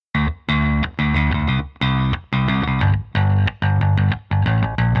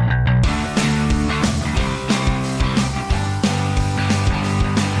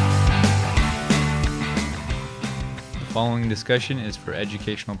following discussion is for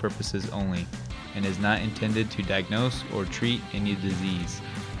educational purposes only and is not intended to diagnose or treat any disease.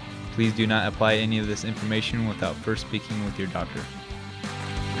 Please do not apply any of this information without first speaking with your doctor.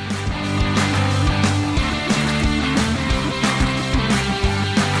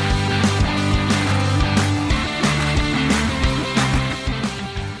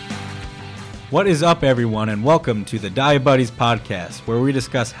 What is up, everyone, and welcome to the Diabetes Podcast, where we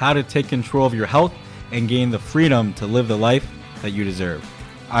discuss how to take control of your health and gain the freedom to live the life that you deserve.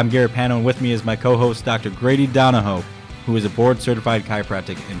 I'm Garrett Pano, and with me is my co-host, Dr. Grady Donahoe, who is a board-certified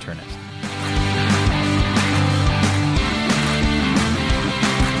chiropractic internist.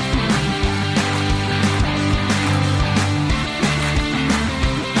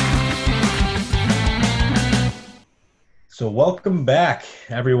 So welcome back,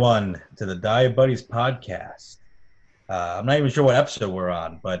 everyone, to the Diabetes Podcast. I'm not even sure what episode we're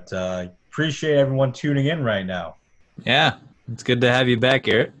on, but appreciate everyone tuning in right now. Yeah, it's good to have you back,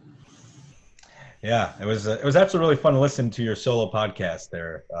 Garrett. Yeah, it was actually really fun to listen to your solo podcast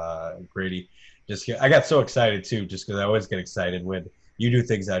there, Grady. I got so excited too, just because I always get excited when you do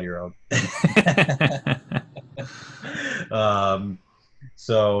things on your own.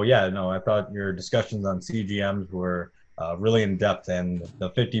 So yeah, no, I thought your discussions on CGMs were really in depth, and the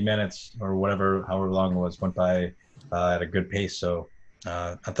 50 minutes or however long it was, went by at a good pace. So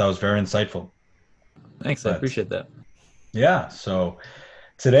I thought it was very insightful. Thanks, I appreciate that. Yeah, so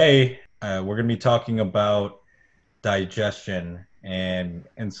today we're going to be talking about digestion and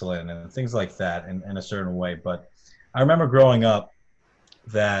insulin and things like that in a certain way. But I remember growing up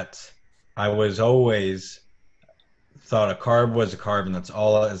that I was always thought a carb was a carb, and that's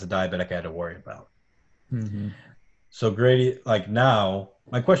all as a diabetic I had to worry about. Mm-hmm. So Grady, like now,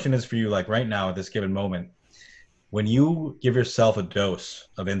 my question is for you, like right now at this given moment, when you give yourself a dose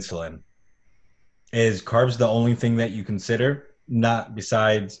of insulin, is carbs the only thing that you consider? Not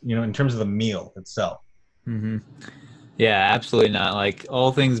besides, in terms of the meal itself? Mm-hmm. Yeah, absolutely not. Like,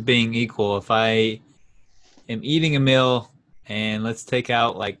 all things being equal, if I am eating a meal and let's take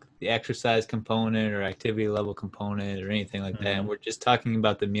out like the exercise component or activity level component or anything like that, and we're just talking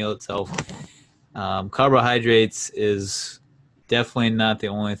about the meal itself, carbohydrates is definitely not the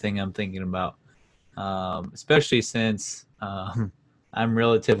only thing I'm thinking about, especially since I'm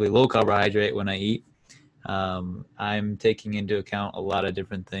relatively low carbohydrate when I eat. I'm taking into account a lot of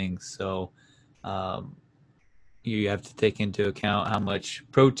different things. So you have to take into account how much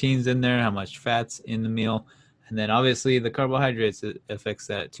protein's in there, how much fat's in the meal, and then obviously the carbohydrates affects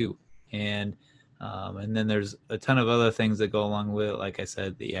that too. And then there's a ton of other things that go along with it, like I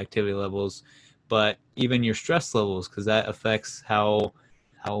said, the activity levels, but even your stress levels, because that affects how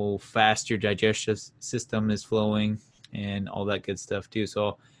fast your digestive system is flowing and all that good stuff too.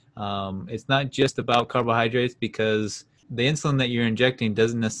 So it's not just about carbohydrates, because the insulin that you're injecting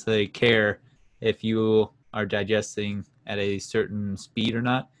doesn't necessarily care if you are digesting at a certain speed or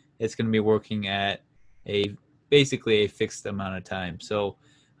not. It's going to be working at basically a fixed amount of time. So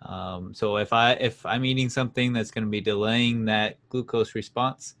if I'm eating something that's going to be delaying that glucose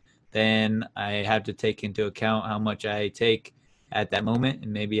response, then I have to take into account how much I take at that moment,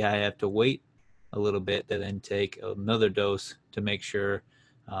 and maybe I have to wait a little bit to then take another dose to make sure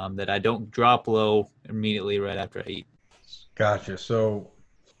that I don't drop low immediately right after I eat. Gotcha. So,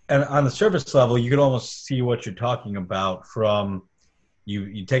 and on the surface level, you could almost see what you're talking about from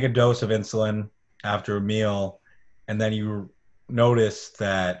you take a dose of insulin after a meal, and then you notice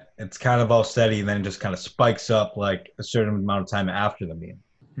that it's kind of all steady, and then it just kind of spikes up like a certain amount of time after the meal.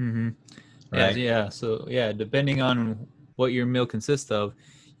 Mm-hmm. Right? Yeah. So yeah, depending on what your meal consists of,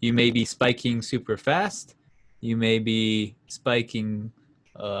 you may be spiking super fast. You may be spiking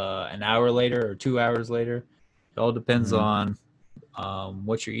an hour later or 2 hours later. It all depends on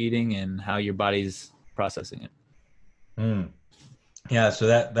what you're eating and how your body's processing it. Yeah, so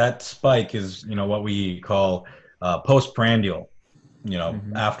that spike is, what we call postprandial,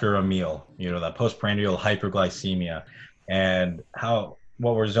 after a meal, that postprandial hyperglycemia, and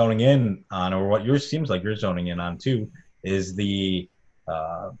what we're zoning in on, or what yours seems like you're zoning in on too, is the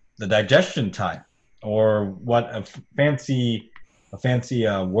digestion time, or what a fancy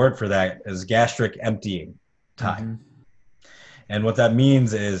word for that is gastric emptying time. And what that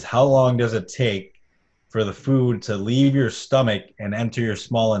means is, how long does it take for the food to leave your stomach and enter your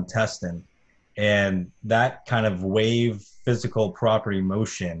small intestine? And that kind of wave physical property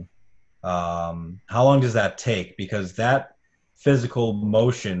motion, how long does that take? Because that physical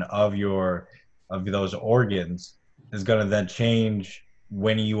motion of those organs is going to then change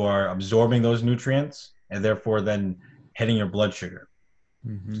when you are absorbing those nutrients, and therefore then hitting your blood sugar.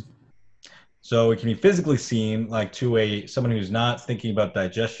 So it can be physically seen, like to someone who's not thinking about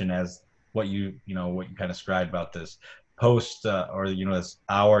digestion, as what what you kind of described about this post or this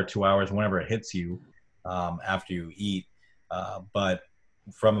hour, 2 hours, whenever it hits you after you eat. But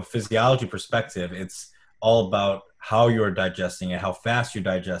from a physiology perspective, it's all about how you're digesting it, how fast you're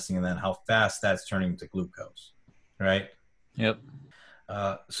digesting, and then how fast that's turning to glucose, right? Yep.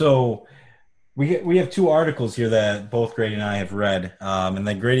 So we have two articles here that both Grady and I have read, and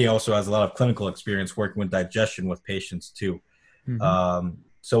then Grady also has a lot of clinical experience working with digestion with patients too.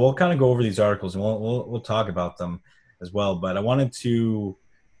 So we'll kind of go over these articles and we'll talk about them as well. But I wanted to,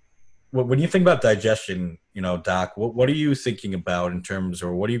 when you think about digestion, Doc, what are you thinking about in terms,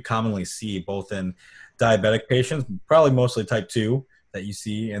 or what do you commonly see both in diabetic patients, probably mostly type 2 that you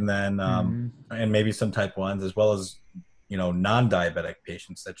see, and then and maybe some type 1s, as well as non-diabetic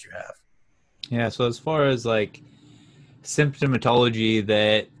patients that you have? Yeah, so as far as like symptomatology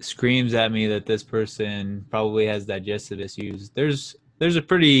that screams at me that this person probably has digestive issues, there's a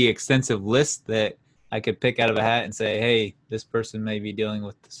pretty extensive list that I could pick out of a hat and say, hey, this person may be dealing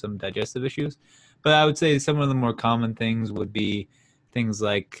with some digestive issues. But I would say some of the more common things would be things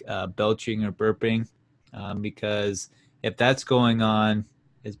like belching or burping, because if that's going on,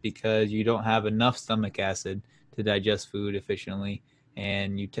 it's because you don't have enough stomach acid to digest food efficiently,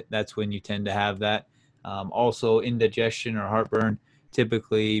 and that's when you tend to have that. Also, indigestion or heartburn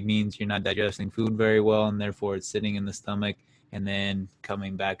typically means you're not digesting food very well, and therefore it's sitting in the stomach and then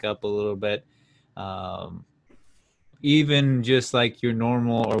coming back up a little bit. Even just like your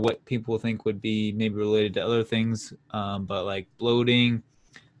normal, or what people think would be maybe related to other things, but like bloating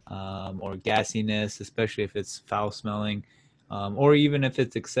or gassiness, especially if it's foul smelling, or even if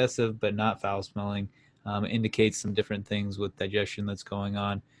it's excessive but not foul smelling, indicates some different things with digestion that's going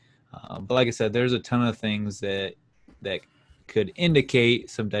on. But like I said, there's a ton of things that could indicate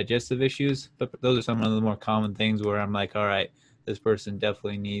some digestive issues, but those are some of the more common things where I'm like, all right, this person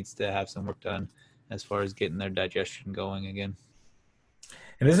definitely needs to have some work done as far as getting their digestion going again.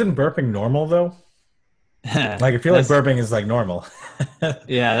 And isn't burping normal though? Like I feel like burping is like normal.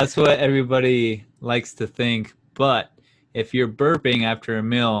 Yeah, that's what everybody likes to think. But if you're burping after a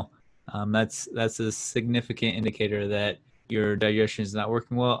meal, that's a significant indicator that your digestion is not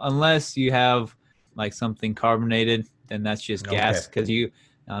working well. Unless you have like something carbonated, then that's just gas, because you're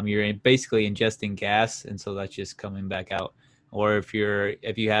basically ingesting gas, and so that's just coming back out. Or if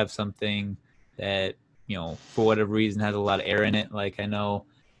you have something that for whatever reason has a lot of air in it, like I know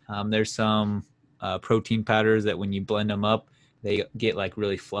there's some protein powders that when you blend them up, they get like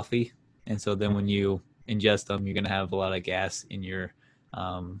really fluffy, and so then when you ingest them, you're going to have a lot of gas in your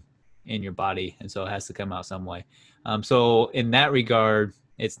body, and so it has to come out some way. So in that regard,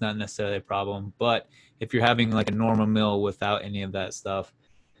 it's not necessarily a problem. But if you're having like a normal meal without any of that stuff,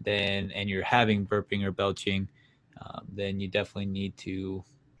 and you're having burping or belching, then you definitely need to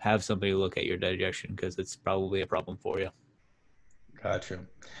have somebody look at your digestion, because it's probably a problem for you. Gotcha.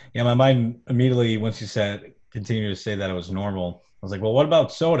 Yeah, my mind immediately, once you continue to say that it was normal, I was like, well, what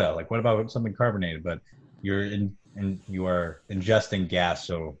about soda? Like, what about something carbonated? But you are ingesting gas,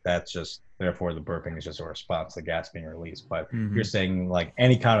 so that's just, therefore the burping is just a response to gas being released. But you're saying like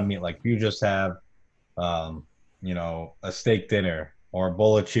any kind of meat, like if you just have, a steak dinner or a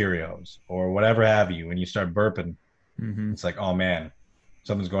bowl of Cheerios or whatever have you, and you start burping, it's like, oh man,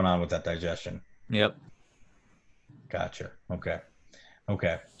 something's going on with that digestion. Yep. Gotcha. Okay.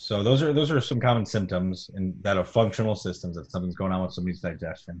 So those are some common symptoms that are functional systems, that something's going on with somebody's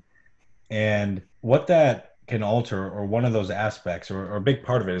digestion. And what that can alter, or one of those aspects, or a big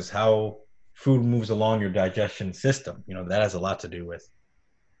part of it, is how food moves along your digestion system. That has a lot to do with,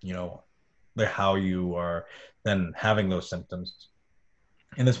 how you are then having those symptoms.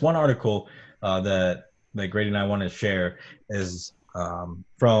 And this one article that Grady and I want to share is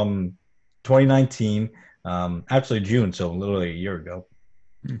from 2019, actually June, so literally a year ago.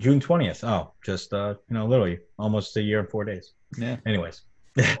 June 20th. Oh, just literally almost a year and 4 days. Yeah. Anyways,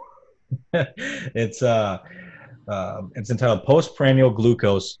 it's entitled "Postprandial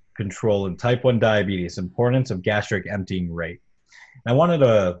Glucose Control in Type 1 Diabetes: Importance of Gastric Emptying Rate." And I wanted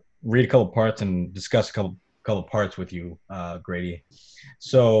to read a couple parts and discuss a couple parts with you, Grady.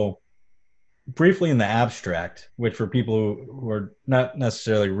 So, briefly in the abstract, which for people who are not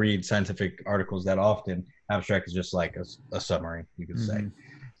necessarily read scientific articles that often, abstract is just like a summary, you could say.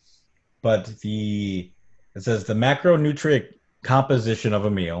 But it says the macronutrient composition of a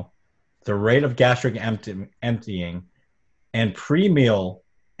meal, the rate of gastric emptying, and pre-meal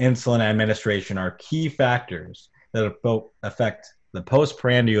insulin administration are key factors that affect the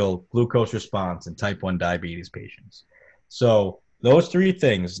postprandial glucose response in type 1 diabetes patients. So those three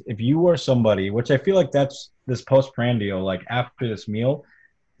things, if you are somebody, which I feel like that's this postprandial, like after this meal,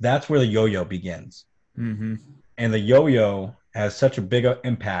 that's where the yo-yo begins. Mm-hmm. And the yo-yo has such a big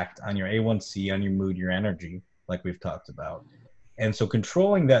impact on your A1C, on your mood, your energy, like we've talked about. And so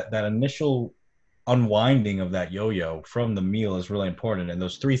controlling that initial unwinding of that yo-yo from the meal is really important. And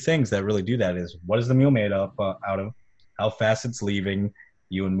those three things that really do that is, what is the meal made up out of, how fast it's leaving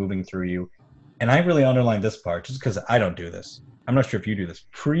you and moving through you. And I really underline this part just because I don't do this. I'm not sure if you do this.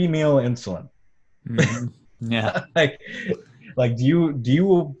 Pre-meal insulin. Mm-hmm. Yeah. like, like do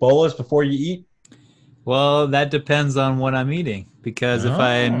you bolus before you eat? Well, that depends on what I'm eating, because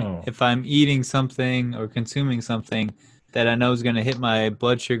Oh, if I'm eating something or consuming something that I know is going to hit my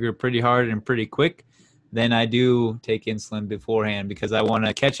blood sugar pretty hard and pretty quick, then I do take insulin beforehand because I want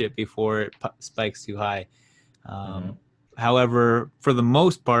to catch it before it spikes too high. mhm. Um, However, for the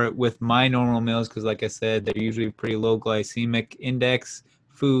most part, with my normal meals, because like I said, they're usually pretty low glycemic index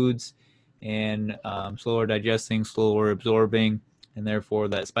foods and slower digesting, slower absorbing, and therefore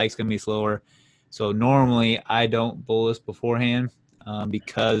that spike's going to be slower. So normally I don't bolus beforehand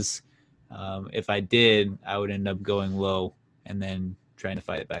because if I did, I would end up going low and then trying to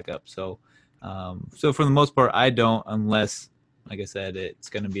fight it back up. So for the most part, I don't, unless, like I said, it's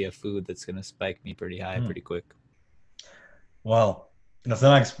going to be a food that's going to spike me pretty high Hmm. pretty quick. Well, that's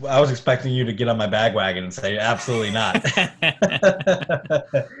not I was expecting you to get on my bag wagon and say absolutely not.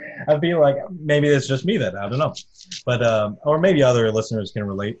 I feel like maybe it's just me then. I don't know, but or maybe other listeners can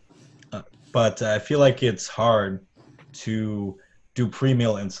relate. Uh, but I feel like it's hard to do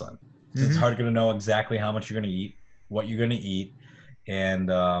pre-meal insulin. So it's Hmm. hard to know exactly how much you're going to eat, what you're going to eat, and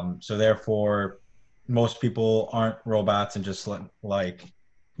so therefore, most people aren't robots and just like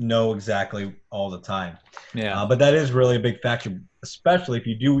know exactly all the time. Yeah. But that is really a big factor, especially if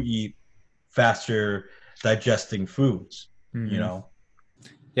you do eat faster digesting foods, you Hmm. know,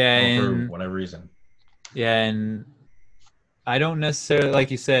 Yeah, or for and whatever reason. I don't necessarily,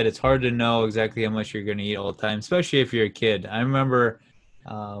 like you said, it's hard to know exactly how much you're going to eat all the time, especially if you're a kid. I remember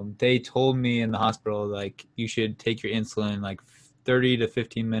they told me in the hospital, like, you should take your insulin like 30 to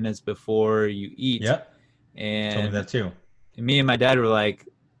 15 minutes before you eat. Yep, told me And that too. me and my dad were like,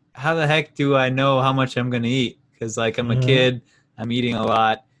 how the heck do I know how much I'm going to eat? Because, like, I'm a Hmm. kid, I'm eating a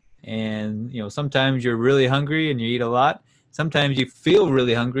lot. And, sometimes you're really hungry and you eat a lot. Sometimes you feel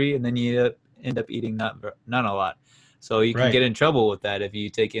really hungry and then you end up eating not a lot. So you can get Right. in trouble with that if you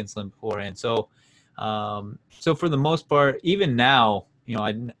take insulin beforehand. So for the most part, even now,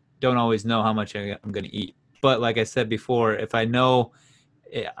 I don't always know how much I'm going to eat. But like I said before, if I know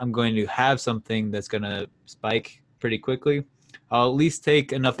I'm going to have something that's going to spike pretty quickly, I'll at least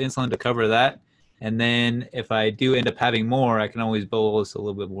take enough insulin to cover that. And then if I do end up having more, I can always bolus a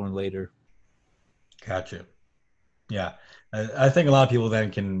little bit more later. Gotcha. Yeah, I think a lot of people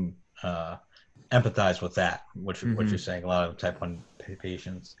then can uh, empathize with that, what Hmm. you're saying. A lot of type 1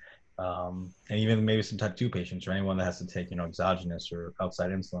 patients, and even maybe some type 2 patients, or anyone that has to take, exogenous or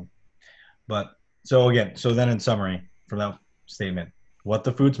outside insulin. But so again, so then in summary from that statement, what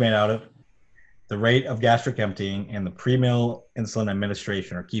the food's made out of, the rate of gastric emptying, and the pre-meal insulin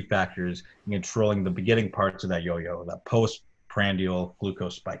administration are key factors in controlling the beginning parts of that yo-yo, that postprandial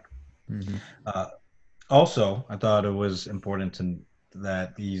glucose spike. Hmm. Uh, Also, I thought it was important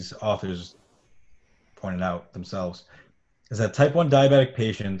that these authors pointed out themselves is that type 1 diabetic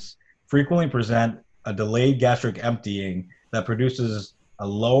patients frequently present a delayed gastric emptying that produces a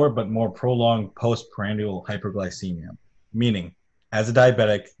lower but more prolonged postprandial hyperglycemia. Meaning, as a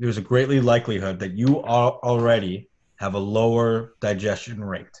diabetic, there's a greatly likelihood that you already have a lower digestion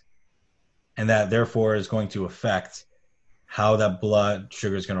rate, and that therefore is going to affect how that blood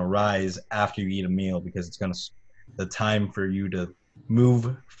sugar is going to rise after you eat a meal, because it's going to, the time for you to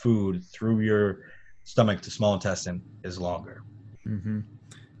move food through your stomach to small intestine is longer. Hmm.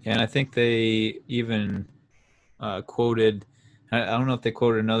 Yeah, and I think they even quoted, I don't know if they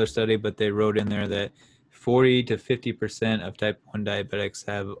quoted another study, but they wrote in there that 40 to 50% of type 1 diabetics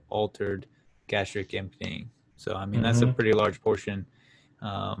have altered gastric emptying. So, I mean, that's a Mm-hmm. pretty large portion.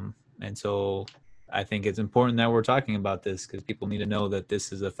 And so I think it's important that we're talking about this because people need to know that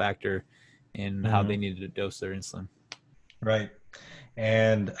this is a factor in how Mm-hmm. they need to dose their insulin. Right.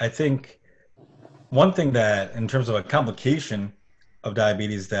 And I think one thing that, in terms of a complication of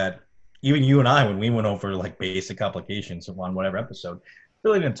diabetes, that even you and I, when we went over like basic complications on whatever episode,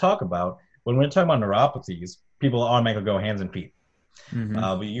 really didn't talk about, when we're talking about neuropathies, people automatically go hands and feet. Hmm.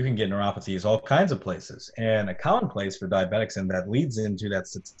 But you can get neuropathies all kinds of places. And a common place for diabetics, and that leads into that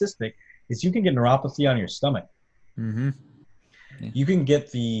statistic, is you can get neuropathy on your stomach. Hmm. Yeah. You can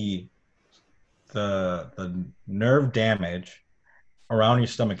get the nerve damage around your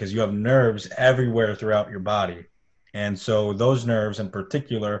stomach because you have nerves everywhere throughout your body. And so those nerves in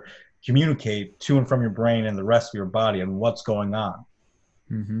particular communicate to and from your brain and the rest of your body and what's going on.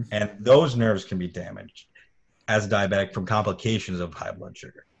 Mm-hmm. And those nerves can be damaged as a diabetic from complications of high blood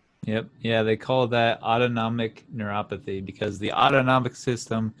sugar. Yep. Yeah, they call that autonomic neuropathy because the autonomic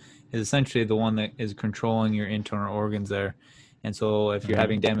system is essentially the one that is controlling your internal organs there. And so if you're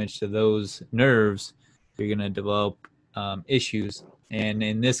having damage to those nerves, you're going to develop issues. And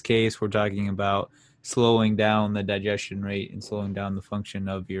in this case, we're talking about slowing down the digestion rate and slowing down the function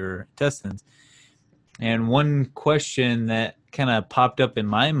of your intestines. And one question that kind of popped up in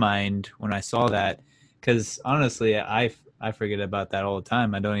my mind when I saw that, because honestly, I forget about that all the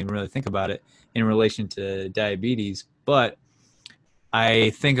time. I don't even really think about it in relation to diabetes, but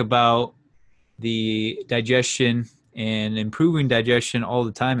I think about the digestion and improving digestion all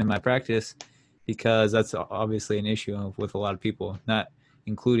the time in my practice because that's obviously an issue with a lot of people, not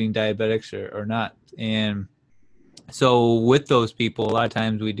including diabetics or not. And so with those people, a lot of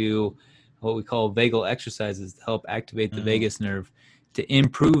times we do what we call vagal exercises to help activate the vagus nerve to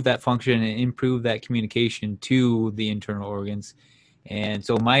improve that function and improve that communication to the internal organs. And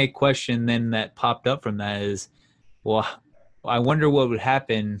so my question then that popped up from that is, well, I wonder what would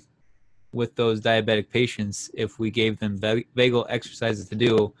happen with those diabetic patients if we gave them vagal exercises to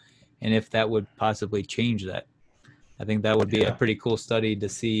do, and if that would possibly change that. I think that would be a pretty cool study to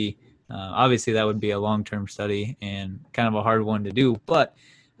see. Obviously, that would be a long-term study and kind of a hard one to do, but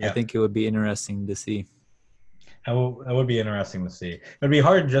I think it would be interesting to see. That would be interesting to see. It would be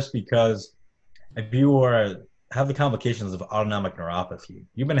hard just because if you have the complications of autonomic neuropathy,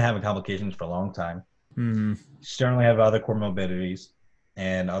 you've been having complications for a long time. Mm-hmm. You certainly have other comorbidities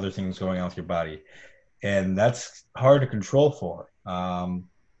and other things going on with your body, and that's hard to control for.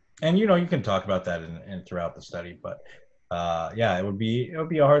 And you can talk about that in throughout the study, but it would be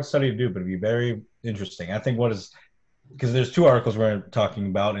a hard study to do, but it'd be very interesting. I think because there's two articles we're talking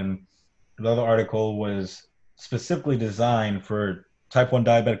about, and the other article was specifically designed for type 1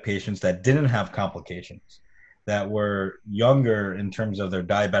 diabetic patients that didn't have complications, that were younger in terms of their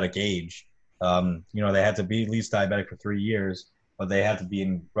diabetic age. They had to be at least diabetic for 3 years, but they had to be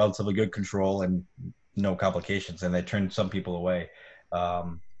in relatively good control and no complications, and they turned some people away.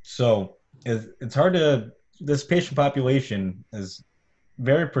 So it's hard this patient population is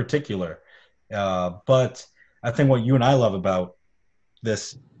very particular. But I think what you and I love about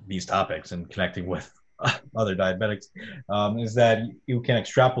these topics and connecting with other diabetics is that you can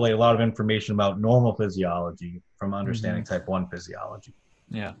extrapolate a lot of information about normal physiology from understanding type 1 physiology.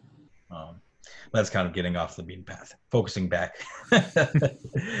 Yeah. That's kind of getting off the beaten path, focusing back at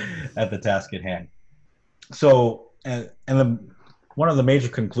the task at hand. So, one of the major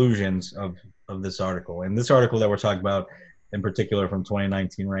conclusions of this article, and this article that we're talking about in particular from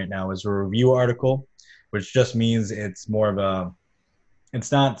 2019 right now, is a review article, which just means it's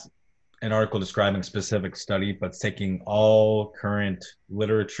not an article describing a specific study, but it's taking all current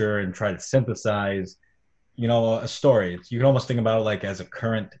literature and try to synthesize, a story. You can almost think about it like as a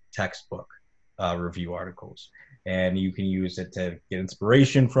current textbook review articles. And you can use it to get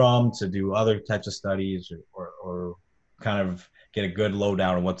inspiration to do other types of studies or kind of get a good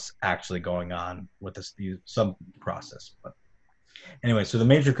lowdown on what's actually going on with some process. But anyway, so the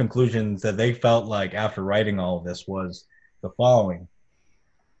major conclusions that they felt like after writing all of this was the following: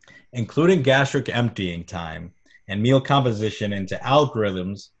 including gastric emptying time and meal composition into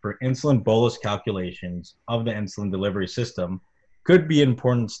algorithms for insulin bolus calculations of the insulin delivery system could be an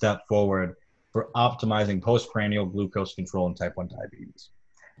important step forward for optimizing postprandial glucose control in type 1 diabetes.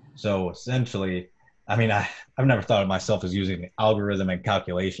 So essentially, I've never thought of myself as using algorithm and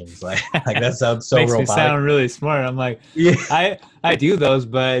calculations. Like that sounds so Makes robotic. me sound really smart. I'm like, I do those,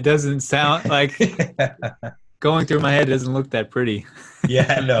 but it doesn't sound like going through my head doesn't look that pretty.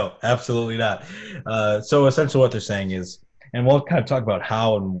 Yeah, no, absolutely not. So essentially what they're saying is, and we'll kind of talk about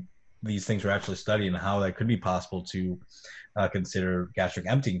how these things are actually studied and how that could be possible to consider gastric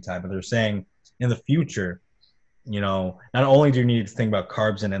emptying time. But they're saying in the future, not only do you need to think about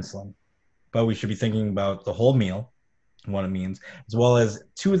carbs and insulin, but we should be thinking about the whole meal, what it means, as well as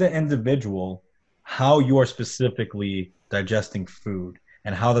to the individual, how you are specifically digesting food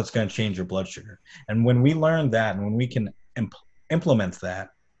and how that's going to change your blood sugar. And when we learn that and when we can implement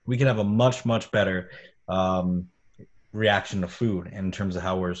that, we can have a much, much better reaction to food in terms of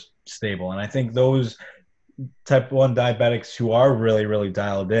how we're stable. And I think those type 1 diabetics who are really, really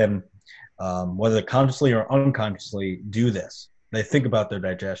dialed in, whether consciously or unconsciously, do this. They think about their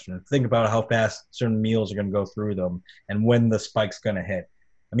digestion, think about how fast certain meals are going to go through them and when the spike's going to hit.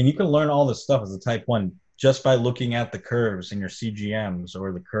 You can learn all this stuff as a type 1 just by looking at the curves in your CGMs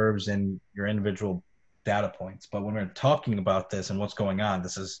or the curves in your individual data points. But when we're talking about this and what's going on,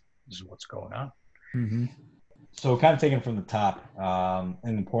 this is what's going on. Mm-hmm. So kind of taken from the top, and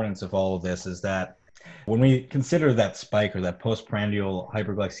the importance of all of this is that when we consider that spike or that postprandial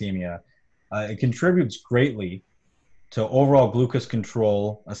hyperglycemia, it contributes greatly to overall glucose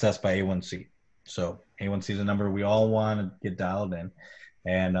control assessed by A1C. So A1C is a number we all want to get dialed in.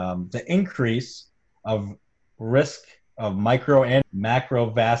 And the increase of risk of micro and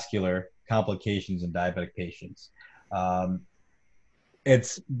macrovascular complications in diabetic patients.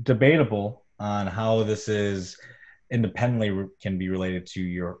 It's debatable on how this is independently can be related to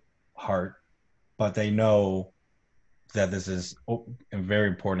your heart, but they know that this is very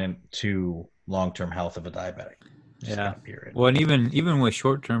important to long-term health of a diabetic. Yeah. Well, and even with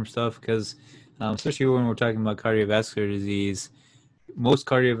short-term stuff, because especially when we're talking about cardiovascular disease, most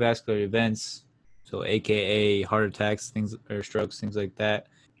cardiovascular events, so AKA heart attacks, things or strokes, things like that,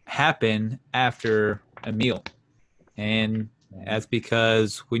 happen after a meal. And that's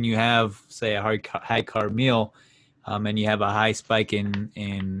because when you have, say, a high carb meal, and you have a high spike in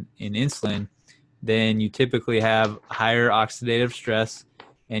insulin, then you typically have higher oxidative stress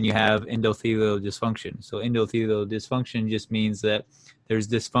and you have endothelial dysfunction. So endothelial dysfunction just means that there's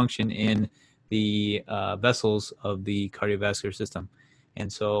dysfunction in the vessels of the cardiovascular system.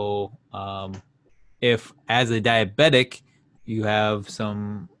 And so if as a diabetic you have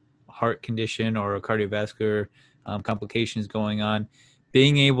some heart condition or a cardiovascular complications going on,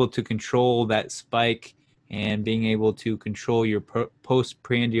 being able to control that spike and being able to control your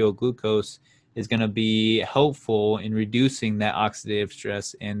postprandial glucose is going to be helpful in reducing that oxidative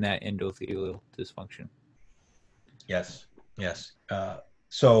stress and that endothelial dysfunction. Yes.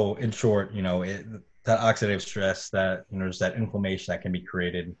 So in short, that oxidative stress, that there's that inflammation that can be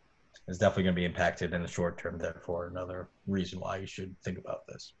created, is definitely going to be impacted in the short term. Therefore, another reason why you should think about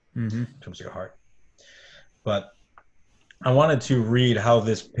this in terms of your heart. But I wanted to read how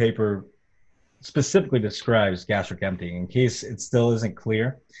this paper specifically describes gastric emptying in case it still isn't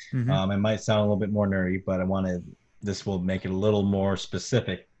clear. It might sound a little bit more nerdy, but this will make it a little more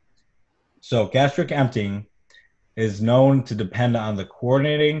specific. So gastric emptying is known to depend on the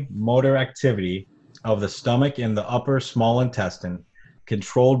coordinating motor activity of the stomach and the upper small intestine,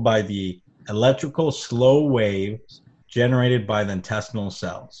 controlled by the electrical slow waves generated by the intestinal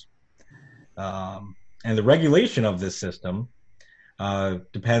cells. And the regulation of this system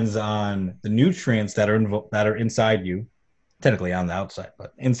depends on the nutrients that are inside you, technically on the outside,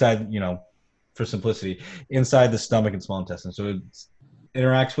 but inside, for simplicity, inside the stomach and small intestine. So it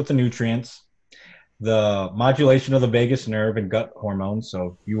interacts with the nutrients, the modulation of the vagus nerve and gut hormones.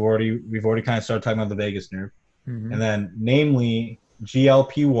 So we've already kind of started talking about the vagus nerve, and then namely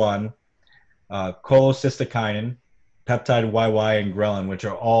GLP-1, cholecystokinin, peptide YY, and ghrelin, which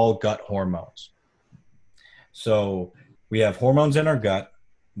are all gut hormones. So we have hormones in our gut,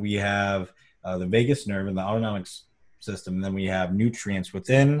 we have the vagus nerve and the autonomic system, and then we have nutrients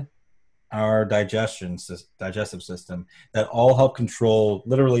within our digestive system that all help control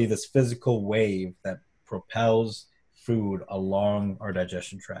literally this physical wave that propels food along our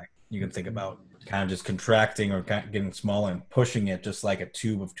digestion tract. You can think about kind of just contracting or getting small and pushing it just like a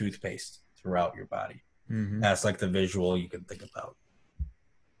tube of toothpaste throughout your body. That's like the visual you can think about.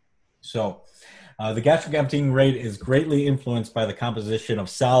 So the gastric emptying rate is greatly influenced by the composition of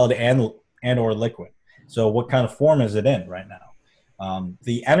solid and or liquid. So what kind of form is it in right now?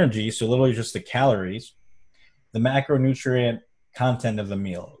 The energy, so literally just the calories, the macronutrient content of the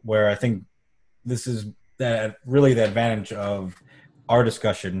meal, where I think this is really the advantage of our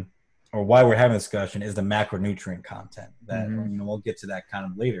discussion, or why we're having a discussion, is the macronutrient content. That we'll get to that kind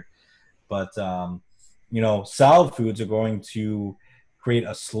of later. But solid foods are going to create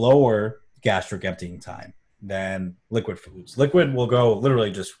a slower gastric emptying time than liquid foods. Liquid will go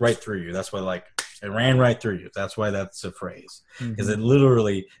literally just right through you. That's why it ran right through you. That's why that's a phrase, because it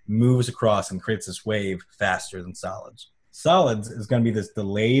literally moves across and creates this wave faster than solids. Solids is going to be this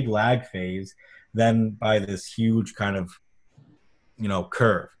delayed lag phase, then by this huge kind of,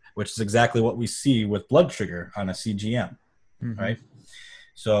 curve, which is exactly what we see with blood sugar on a CGM, right?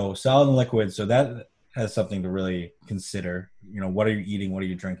 So solid and liquid, so that has something to really consider. What are you eating? What are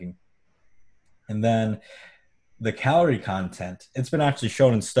you drinking? And then the calorie content, it's been actually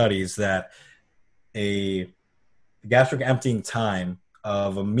shown in studies that a gastric emptying time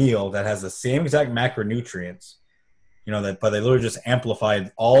of a meal that has the same exact macronutrients, but they literally just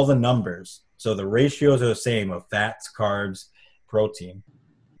amplified all the numbers. So the ratios are the same of fats, carbs, protein.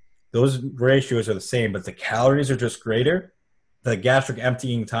 Those ratios are the same, but the calories are just greater. The gastric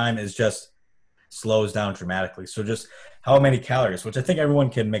emptying time is just slows down dramatically. So just how many calories, which I think everyone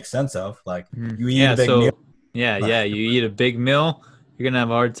can make sense of. Like you eat Yeah. a big meal. So yeah. You eat a big meal, you're gonna have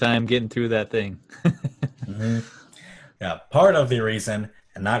a hard time getting through that thing. Mhm. Yeah, part of the reason,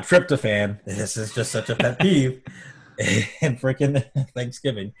 and not tryptophan, this is just such a pet peeve in freaking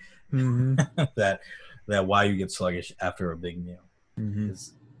Thanksgiving hmm that why you get sluggish after a big meal hmm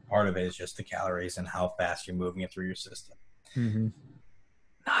is part of it is just the calories and how fast you're moving it through your system, hmm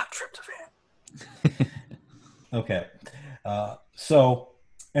not tryptophan. Okay, so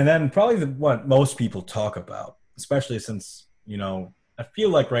and then probably what most people talk about, especially since I feel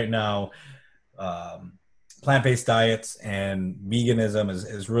like right now um, plant-based diets and veganism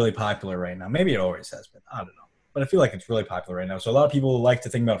is really popular right now. Maybe it always has been. I don't know. But I feel like it's really popular right now. So a lot of people like to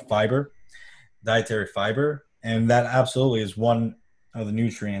think about fiber, dietary fiber, and that absolutely is one of the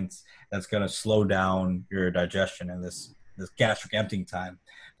nutrients that's going to slow down your digestion and this gastric emptying time.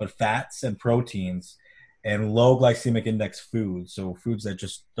 But fats and proteins and low glycemic index foods, so foods that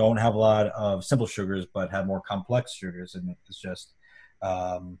just don't have a lot of simple sugars but have more complex sugars, and it's just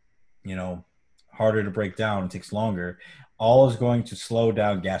um, you know harder to break down, it takes longer, all is going to slow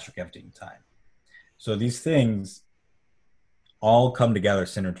down gastric emptying time. So these things all come together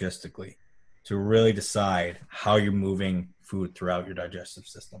synergistically to really decide how you're moving food throughout your digestive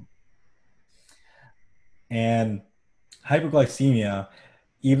system. And hyperglycemia,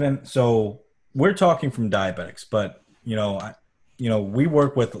 even so, we're talking from diabetics, but we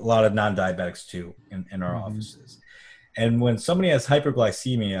work with a lot of non-diabetics too in our hmm offices. And when somebody has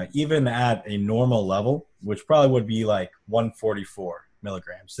hyperglycemia, even at a normal level, which probably would be like 144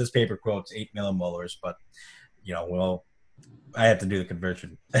 milligrams, this paper quotes 8 millimolars, but well, I had to do the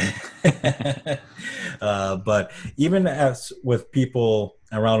conversion. But even as with people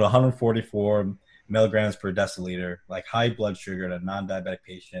around 144 milligrams per deciliter, like high blood sugar in a non-diabetic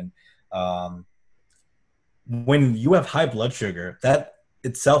patient, um, when you have high blood sugar, that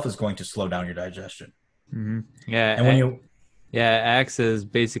itself is going to slow down your digestion. And when Yeah. you Yeah, it acts as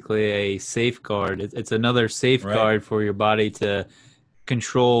basically a safeguard. It's another right, safeguard for your body to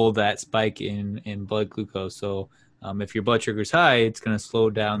control that spike in blood glucose. So if your blood sugar is high, it's going to slow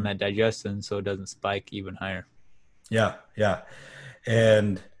down that digestion so it doesn't spike even higher. yeah, yeah,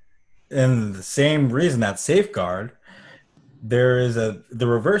 and the same reason that safeguard, the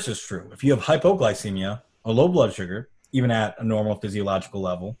reverse is true. If you have hypoglycemia or low blood sugar, even at a normal physiological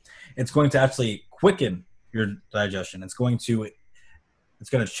level, it's going to actually quicken your digestion. It's going to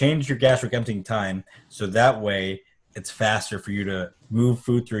change your gastric emptying time, so that way it's faster for you to move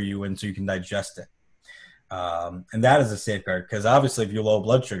food through you and so you can digest it. And that is a safeguard, because obviously if you're low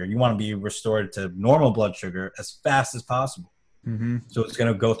blood sugar, you want to be restored to normal blood sugar as fast as possible. hmm So it's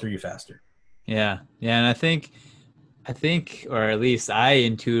going to go through you faster. Yeah, and I think, or at least I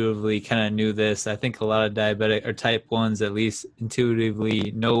intuitively kind of knew this. I think a lot of diabetic or type ones at least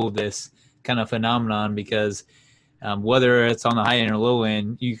intuitively know this kind of phenomenon because whether it's on the high end or low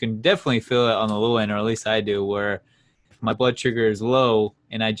end, you can definitely feel it on the low end, or at least I do, where if my blood sugar is low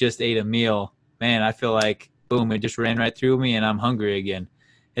and I just ate a meal, man, I feel like, boom, it just ran right through me and I'm hungry again.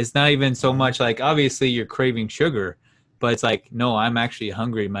 It's not even so much like, obviously you're craving sugar, but it's like, no, I'm actually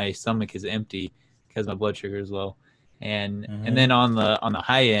hungry. My stomach is empty because my blood sugar is low. And Mm-hmm. then on the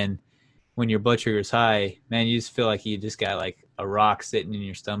high end, when your blood sugar is high, man, you just feel like you just got like a rock sitting in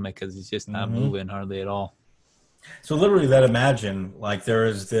your stomach because it's just not Mm-hmm. moving hardly at all. So literally, let imagine like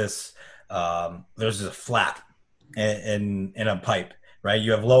there's a flap in a pipe, right?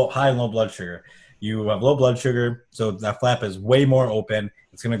 You have high and low blood sugar. You have low blood sugar, so that flap is way more open.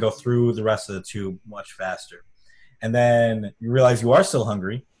 It's going to go through the rest of the tube much faster. And then you realize you are still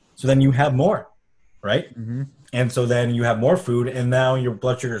hungry, so then you have more, right? Mm-hmm. And so then you have more food, and now your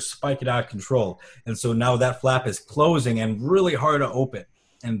blood sugar is spiking out of control. And so now that flap is closing and really hard to open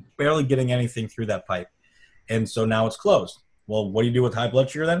and barely getting anything through that pipe. And so now it's closed. Well, what do you do with high blood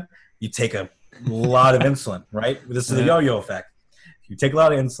sugar then? You take a lot of insulin, right? This is the Yeah. yo-yo effect. You take a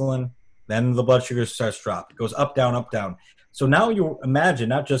lot of insulin, then the blood sugar starts to drop. It goes up, down, up, down. So now you imagine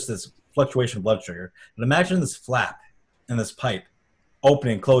not just this fluctuation of blood sugar, but imagine this flap in this pipe,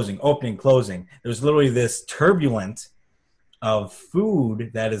 opening, closing, opening, closing. There's literally this turbulence of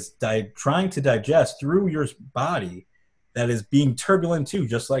food that is trying to digest through your body that is being turbulent too,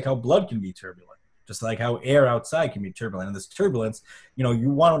 just like how blood can be turbulent, just like how air outside can be turbulent. And this turbulence, you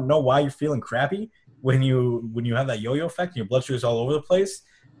want to know why you're feeling crappy when you have that yo-yo effect and your blood sugar is all over the place.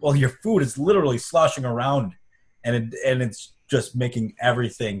 Well, your food is literally sloshing around, and it's just making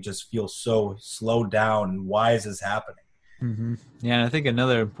everything just feel so slowed down. Why is this happening? Mm-hmm. Yeah, and I think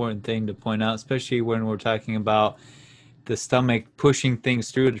another important thing to point out, especially when we're talking about the stomach pushing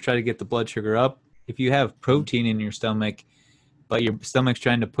things through to try to get the blood sugar up. If you have protein in your stomach, but your stomach's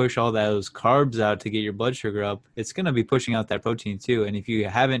trying to push all those carbs out to get your blood sugar up, it's going to be pushing out that protein too. And if you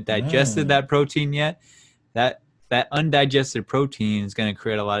haven't digested that protein yet, that undigested protein is going to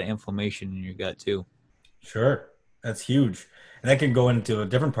create a lot of inflammation in your gut too. Sure. That's huge. And that can go into a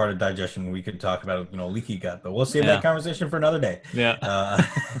different part of digestion. We could talk about, leaky gut, but we'll save that conversation for another day. Yeah.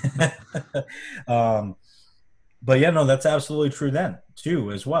 But yeah, no, that's absolutely true then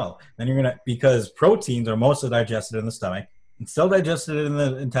too, as well. Then because proteins are mostly digested in the stomach and still digested in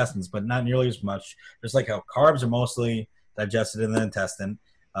the intestines, but not nearly as much. Just like how carbs are mostly digested in the intestine,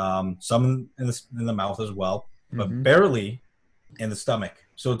 some in the mouth as well, but barely in the stomach.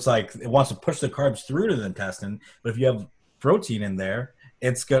 So it's like it wants to push the carbs through to the intestine, but if you have protein in there,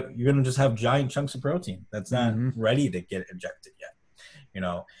 you're going to just have giant chunks of protein that's not ready to get injected yet.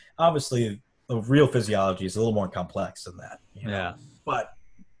 Obviously the real physiology is a little more complex than that. Yeah. But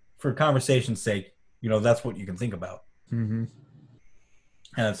for conversation's sake, that's what you can think about. Mm-hmm.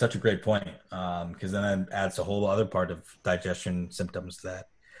 And it's such a great point, because then it adds a whole other part of digestion symptoms that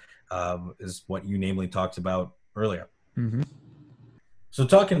is what you namely talked about earlier. Mm-hmm. So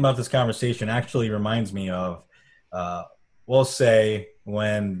talking about this conversation actually reminds me of, we'll say,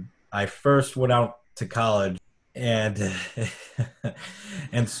 when I first went out to college, and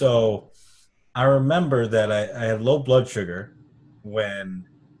and so I remember that I had low blood sugar when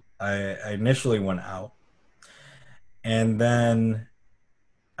I initially went out, and then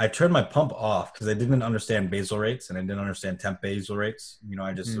I turned my pump off because I didn't understand basal rates and I didn't understand temp basal rates.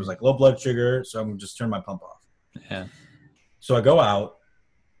 I just was like low blood sugar, so I'm gonna just turn my pump off. Yeah. So I go out,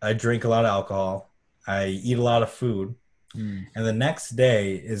 I drink a lot of alcohol, I eat a lot of food, and the next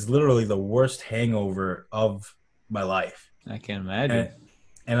day is literally the worst hangover of my life. I can imagine.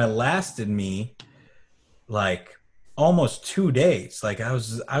 And it lasted me like almost 2 days. Like I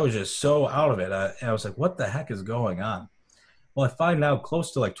was just so out of it. I was like, what the heck is going on? Well, I find out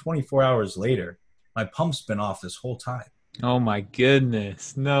close to like 24 hours later, my pump's been off this whole time. Oh my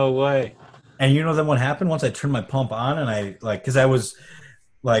goodness. No way. And then what happened once I turned my pump on and because I was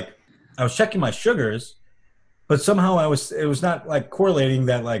checking my sugars, but somehow it was not like correlating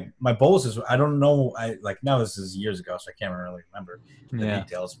that like my boluses, I don't know. Now this is years ago, so I can't really remember the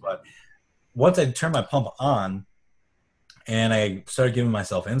details, but once I turned my pump on and I started giving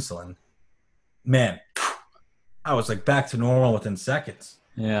myself insulin, man, I was like back to normal within seconds.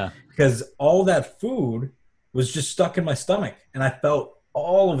 Yeah. Because all that food was just stuck in my stomach and I felt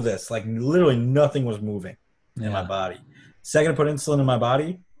all of this, like literally nothing was moving in my body. Second I put insulin in my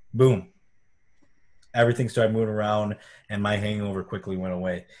body, boom. Everything started moving around and my hangover quickly went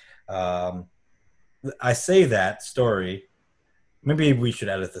away. I say that story. Maybe we should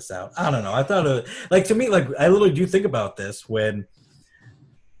edit this out. I don't know. I thought to me, I literally do think about this when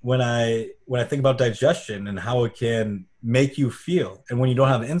I think about digestion and how it can make you feel. And when you don't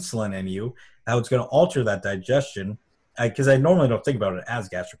have insulin in you, how it's going to alter that digestion. Because I normally don't think about it as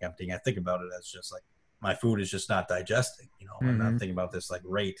gastric emptying. I think about it as just like my food is just not digesting. I'm not thinking about this like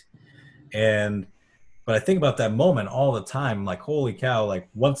rate. But I think about that moment all the time, like, holy cow, like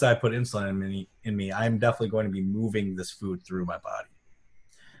once I put insulin in me, I'm definitely going to be moving this food through my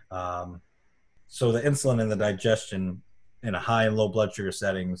body. So the insulin and the digestion in a high and low blood sugar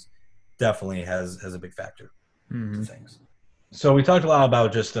settings definitely has a big factor to things. So we talked a lot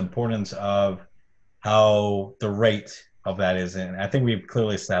about just the importance of how the rate of that is. And I think we've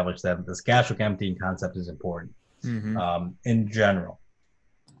clearly established that this gastric emptying concept is important in general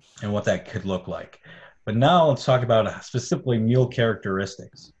and what that could look like. But now let's talk about specifically meal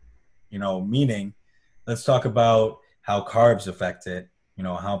characteristics, meaning let's talk about how carbs affect it,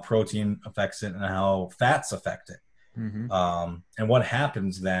 how protein affects it and how fats affect it. And what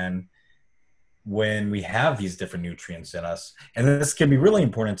happens then when we have these different nutrients in us. And this can be really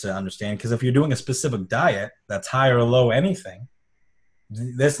important to understand because if you're doing a specific diet that's high or low anything,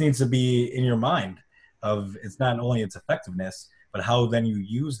 this needs to be in your mind of it's not only its effectiveness, but how then you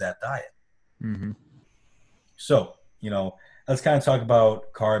use that diet. So, let's kind of talk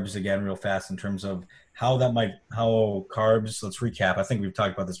about carbs again real fast in terms of how carbs, let's recap. I think we've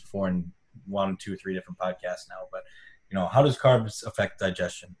talked about this before in 1, 2, 3 different podcasts now, but, how does carbs affect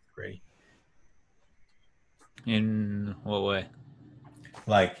digestion, Grady? In what way?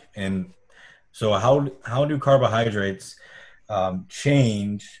 So how do carbohydrates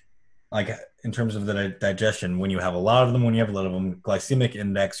change, like in terms of the digestion when you have a lot of them, when you have a lot of them, glycemic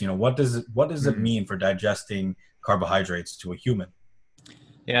index, what does it mean for digesting carbohydrates to a human?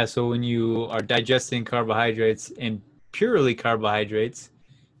 Yeah, so when you are digesting carbohydrates and purely carbohydrates,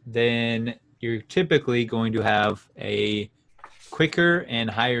 then you're typically going to have a quicker and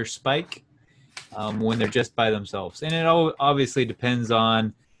higher spike when they're just by themselves. And it obviously depends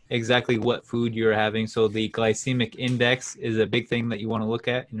on exactly what food you're having. So the glycemic index is a big thing that you want to look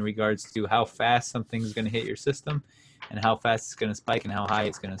at in regards to how fast something's going to hit your system and how fast it's going to spike and how high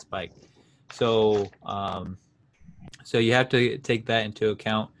it's going to spike. So, so you have to take that into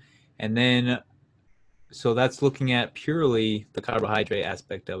account. And then, so that's looking at purely the carbohydrate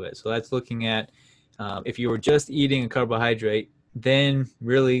aspect of it. So that's looking at if you were just eating a carbohydrate, then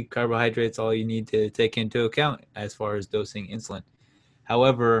really carbohydrates all you need to take into account as far as dosing insulin.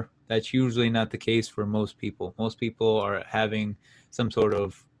 However, that's usually not the case for most people. Most people are having some sort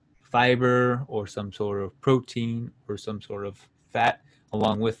of fiber or some sort of protein or some sort of fat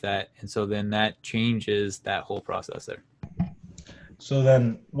along with that. And so then that changes that whole process there. So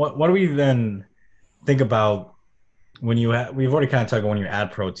then what do we then think about when we've already kind of talked about when you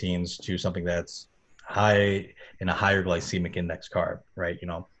add proteins to something that's high in a higher glycemic index carb, right? You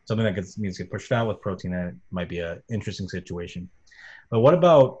know, something that needs to get pushed out with protein, that might be an interesting situation. But what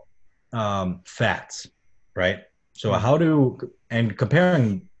about fats, right? So and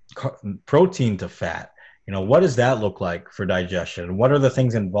comparing protein to fat, you know, what does that look like for digestion? What are the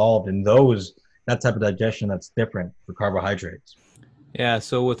things involved in that type of digestion that's different for carbohydrates? Yeah,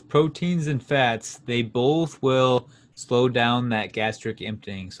 so with proteins and fats, they both will slow down that gastric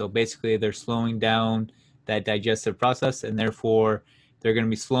emptying. So basically, they're slowing down that digestive process, and therefore, they're going to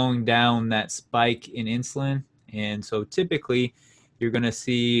be slowing down that spike in insulin. And so typically, you're going to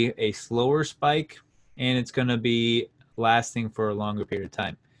see a slower spike, and it's going to be lasting for a longer period of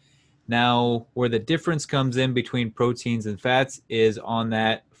time. Now, where the difference comes in between proteins and fats is on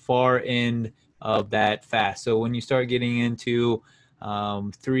that far end of that fast. So when you start getting into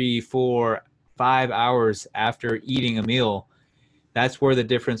 3, 4, 5 hours after eating a meal, that's where the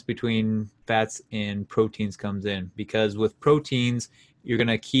difference between fats and proteins comes in. Because with proteins, you're going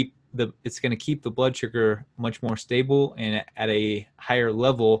to keep it's going to keep the blood sugar much more stable and at a higher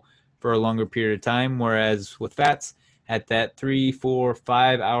level for a longer period of time. Whereas with fats, at that 3, 4,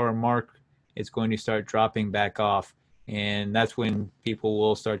 5 hour mark, it's going to start dropping back off. And that's when people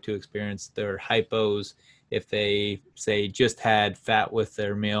will start to experience their hypos if they, say, just had fat with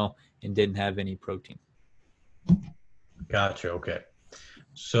their meal and didn't have any protein. Gotcha. Okay.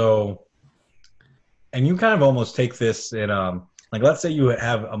 So, and you kind of almost take this in, like, let's say you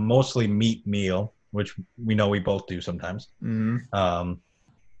have a mostly meat meal, which we know we both do sometimes. Mm-hmm.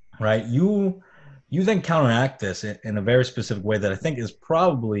 Right. You then counteract this in a very specific way that I think is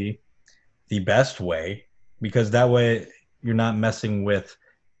probably the best way, because that way you're not messing with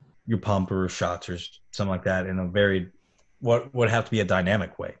your pump or shots or something like that in a very, what would have to be a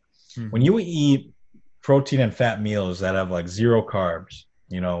dynamic way. Mm-hmm. When you eat protein and fat meals that have like zero carbs,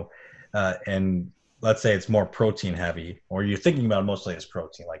 you know, and let's say it's more protein heavy, or you're thinking about it mostly as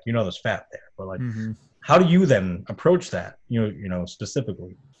protein, like, you know, there's fat there, but like, mm-hmm. How do you then approach that, you know,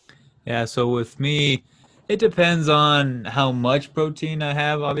 specifically? Yeah, so with me, it depends on how much protein I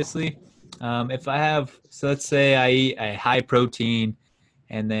have, obviously. If I have, so let's say I eat a high protein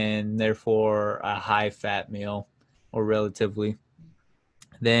and then therefore a high fat meal, or relatively,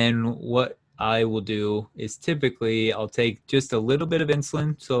 then what I will do is typically I'll take just a little bit of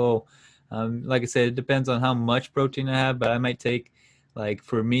insulin. So like I said, it depends on how much protein I have, but I might take, like,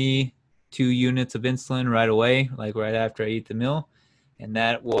 for me, 2 units of insulin right away, like right after I eat the meal. And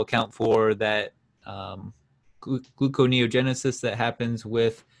that will account for that gluconeogenesis that happens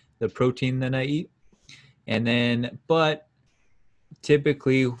with the protein that I eat. And then, but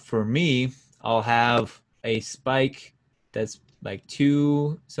typically for me, I'll have a spike that's like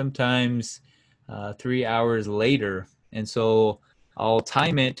 2, sometimes 3 hours later. And so I'll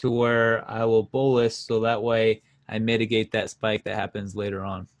time it to where I will bolus, so that way I mitigate that spike that happens later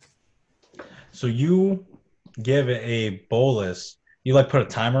on. So you give it a bolus. You like put a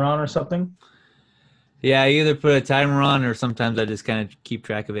timer on or something? Yeah, I either put a timer on, or sometimes I just kind of keep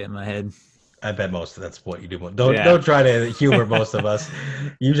track of it in my head. I bet most of that's what you do. Don't try to humor most of us.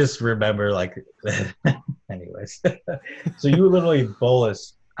 You just remember, like, anyways. So you literally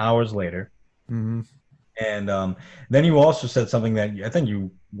bolus hours later. Mm-hmm. And then you also said something that I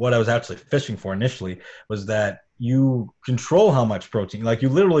think what I was actually fishing for initially was that you control how much protein. Like, you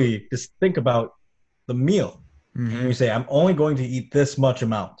literally just think about the meal. Mm-hmm. And you say, I'm only going to eat this much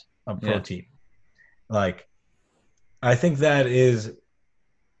amount of protein. Yeah. Like, I think that is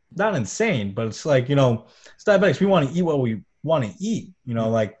not insane, but it's like, you know, it's diabetics. We want to eat what we want to eat. You know,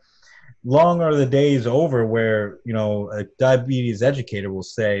 like, long are the days over where, you know, a diabetes educator will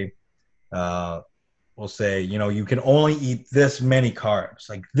say, well, will say, you can only eat this many carbs.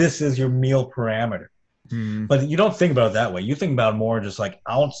 Like this is your meal parameter. Mm. But you don't think about it that way. You think about more just like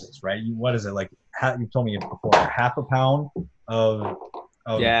ounces, right? What is it like? You told me before, half a pound of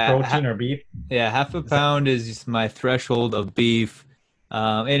protein or beef. Yeah, half a pound is my threshold of beef,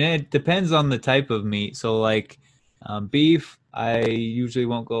 and it depends on the type of meat. So like beef, I usually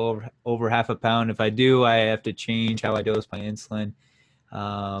won't go over half a pound. If I do, I have to change how I dose my insulin.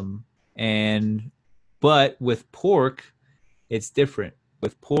 Um, and but with pork, it's different.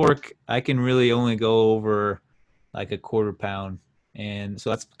 With pork, I can really only go over like a quarter pound, and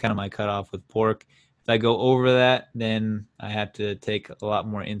so that's kind of my cutoff with pork. If I go over that, then I have to take a lot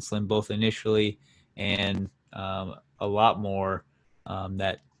more insulin, both initially and a lot more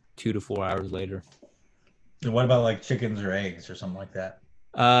that 2 to 4 hours later. And what about like chickens or eggs or something like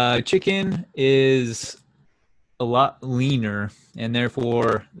that? Chicken is a lot leaner, and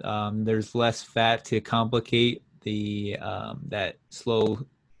therefore there's less fat to complicate the that slow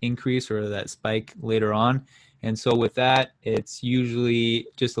increase or that spike later on. And so with that, it's usually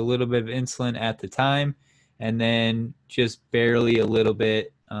just a little bit of insulin at the time, and then just barely a little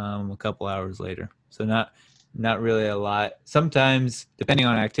bit a couple hours later. So not really a lot. Sometimes, depending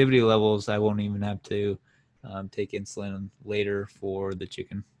on activity levels, I won't even have to take insulin later for the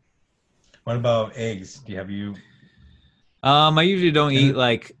chicken. What about eggs? Have you? I usually don't eat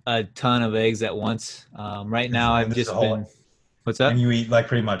like a ton of eggs at once. Right now, I've just been. What's up? And you eat like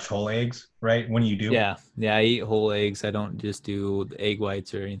pretty much whole eggs, right? When you do? Yeah, I eat whole eggs. I don't just do egg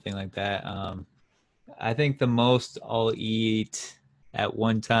whites or anything like that. I think the most I'll eat at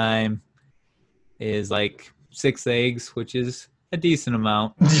one time is like 6 eggs, which is a decent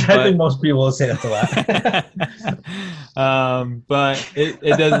amount. I think most people will say that's a lot. But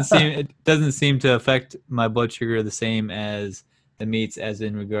it doesn't seem to affect my blood sugar the same as the meats, as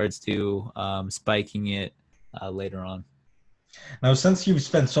in regards to spiking it later on. Now, since you've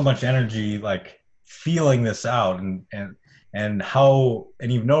spent so much energy like feeling this out and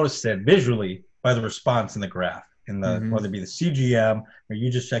you've noticed it visually by the response in the graph, whether it be the CGM or you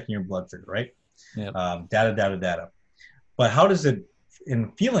just checking your blood sugar, right? Yep. Data. But how does it,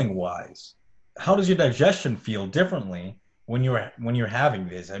 in feeling wise, how does your digestion feel differently when you're having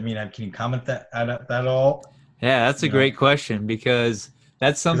this? I mean, can you comment that at all? Yeah, that's a great question, because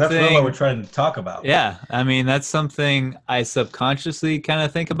that's something that's really what we're trying to talk about. Yeah, I mean, that's something I subconsciously kind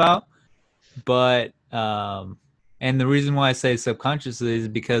of think about, but and the reason why I say subconsciously is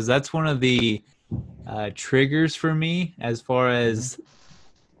because that's one of the triggers for me as far as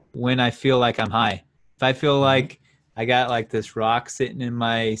when I feel like I'm high. If I feel like I got like this rock sitting in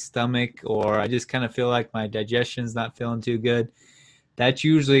my stomach, or I just kind of feel like my digestion's not feeling too good, that's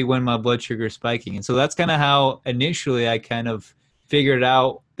usually when my blood sugar is spiking. And so that's kind of how initially I kind of figured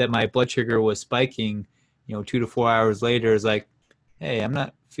out that my blood sugar was spiking, 2 to 4 hours later. Is like, hey, I'm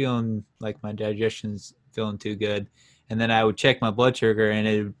not feeling like my digestion's feeling too good. And then I would check my blood sugar and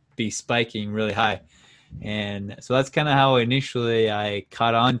it would be spiking really high. And so that's kind of how initially I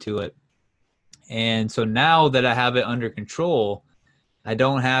caught on to it. And so now that I have it under control, I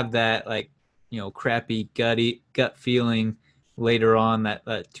don't have that crappy gut feeling later on,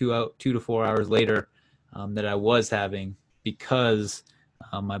 that 2 to 4 hours later that I was having, because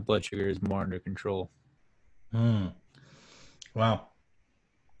my blood sugar is more under control. Wow.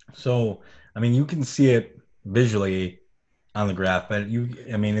 So, I mean, you can see it visually on the graph, but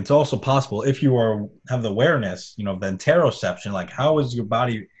it's also possible if you have the awareness, the interoception, like how is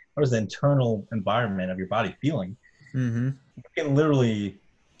the internal environment of your body feeling? You can literally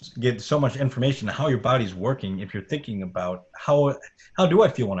get so much information on how your body's working if you're thinking about how do I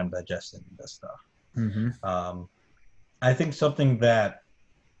feel when I'm digesting this stuff. I think something that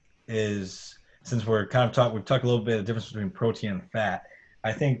is, since we've talked a little bit of the difference between protein and fat.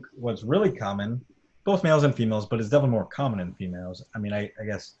 I think what's really common, both males and females, but it's definitely more common in females. I mean, I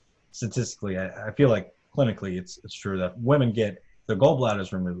guess statistically, I feel like clinically it's true that women get their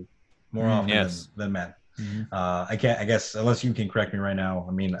gallbladders removed more often than men. I guess, unless you can correct me right now.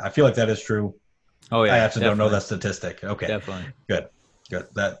 I mean, I feel like that is true. Oh yeah, I actually don't know that statistic. Okay, definitely. Good.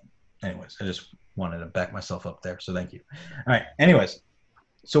 Anyways, I just wanted to back myself up there, so thank you. All right. Anyways,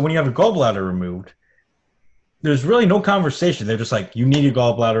 so when you have a gallbladder removed, there's really no conversation. They're just like, you need your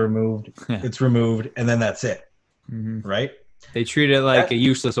gallbladder removed. It's removed, and then that's it. Right? They treat it like a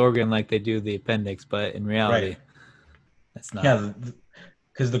useless organ, like they do the appendix, but in reality, that's not. Yeah,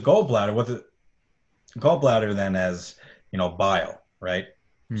 because the gallbladder then has, bile, right?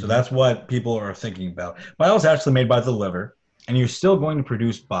 So that's what people are thinking about. Bile is actually made by the liver, and you're still going to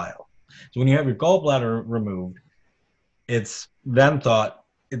produce bile. So when you have your gallbladder removed, it's then thought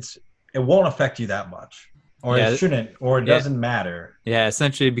it's it won't affect you that much, or it Yeah, shouldn't, or it yeah, doesn't matter. yeah.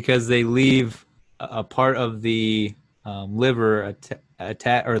 Essentially, because they leave a part of the liver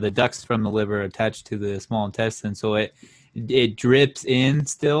or the ducts from the liver attached to the small intestine, so it drips in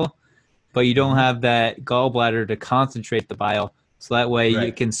still, but you don't Hmm. have that gallbladder to concentrate the bile, so that way you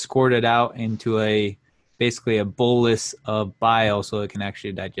Right, can squirt it out into a basically a bolus of bile, so it can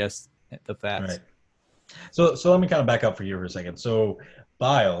actually digest the fats. right. So let me kind of back up for you for a second. So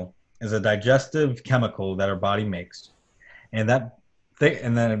bile is a digestive chemical that our body makes, and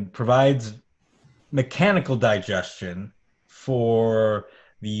and then it provides mechanical digestion for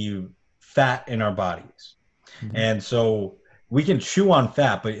the fat in our bodies. Mm-hmm. And so we can chew on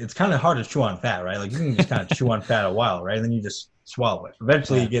fat, but it's kind of hard to chew on fat, right? Like you can just kind of chew on fat a while, right? And then you just swallow it.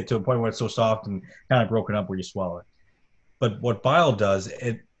 Eventually, you Yeah. get to a point where it's so soft and kind of broken up where you swallow it. But what bile does,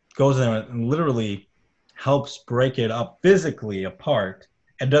 it goes in there and literally helps break it up physically apart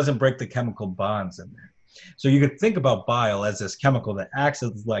and doesn't break the chemical bonds in there. So you could think about bile as this chemical that acts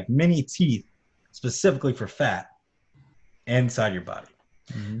as like mini teeth specifically for fat inside your body.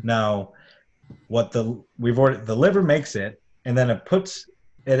 Mm-hmm. Now, the liver makes it, and then it puts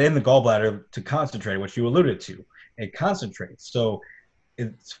it in the gallbladder to concentrate, which you alluded to. It concentrates. So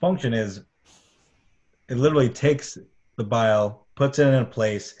its function is it literally takes the bile, puts it in a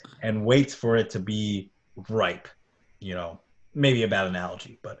place, and waits for it to be ripe. You know, maybe a bad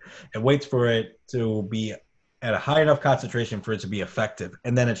analogy, but it waits for it to be at a high enough concentration for it to be effective,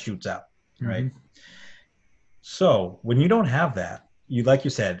 and then it shoots out. Mm-hmm. Right. So when you don't have that, you like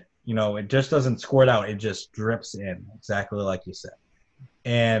you said, it just doesn't squirt out; it just drips in, exactly like you said,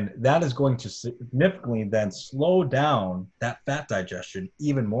 and that is going to significantly then slow down that fat digestion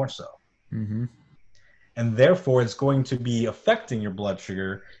even more so, Mm-hmm. and therefore it's going to be affecting your blood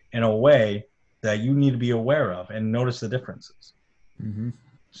sugar in a way that you need to be aware of and notice the differences. Mm-hmm.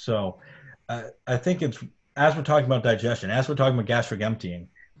 So I think it's as we're talking about digestion, as we're talking about gastric emptying,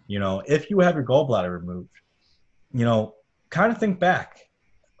 if you have your gallbladder removed, you know, kind of think back.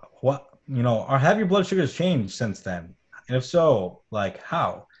 What, or have your blood sugars changed since then? And if so, like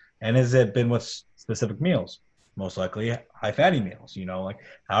how? And has it been with specific meals? Most likely high fatty meals, like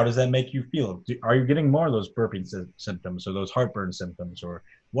how does that make you feel? Are you getting more of those burping symptoms or those heartburn symptoms, or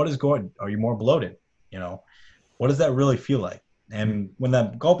are you more bloated? What does that really feel like? And when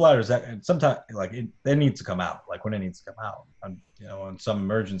that gallbladder is that, sometimes like it needs to come out, like when it needs to come out, in some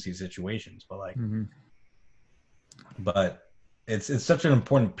emergency situations, Mm-hmm. but it's such an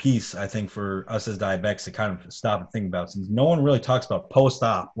important piece, I think, for us as diabetics to kind of stop and think about, since no one really talks about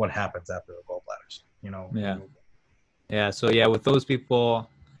post-op what happens after the gallbladders. Yeah. Yeah. So yeah, with those people,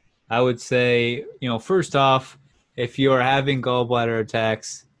 I would say, first off, if you're having gallbladder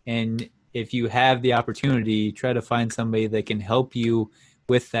attacks and if you have the opportunity, try to find somebody that can help you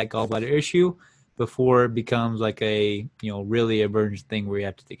with that gallbladder issue before it becomes like a, really emergent thing where you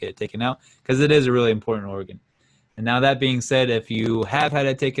have to get it taken out, because it is a really important organ. And now that being said, if you have had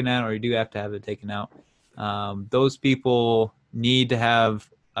it taken out or you do have to have it taken out, those people need to have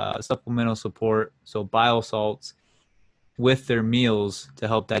supplemental support, so bile salts with their meals to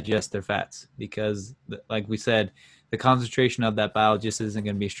help digest their fats, because like we said, the concentration of that bile just isn't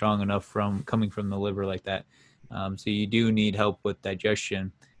going to be strong enough from coming from the liver like that. So you do need help with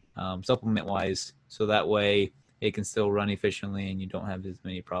digestion, supplement wise, so that way it can still run efficiently and you don't have as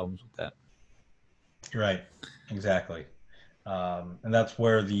many problems with that. Right, exactly. And that's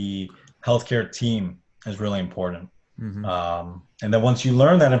where the healthcare team is really important. Mm-hmm. And then once you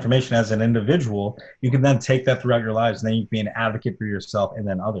learn that information as an individual, you can then take that throughout your lives, and then you can be an advocate for yourself and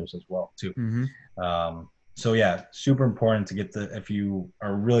then others as well too. Mm-hmm. So yeah, super important to get if you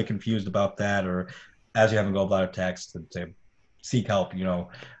are really confused about that, or as you have a gallbladder attacks, to seek help.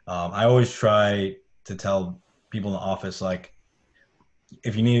 I always try to tell people in the office, like,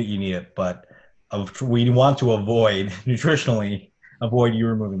 if you need it, you need it, but we want to nutritionally avoid you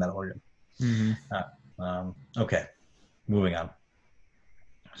removing that organ. Mm-hmm. Okay, moving on.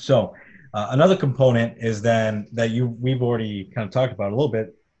 So another component is then that we've already kind of talked about a little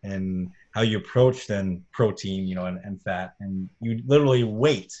bit, and how you approach then protein, and fat, and you literally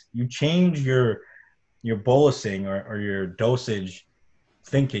wait. You change your bolusing or your dosage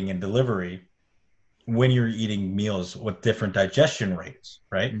thinking and delivery when you're eating meals with different digestion rates,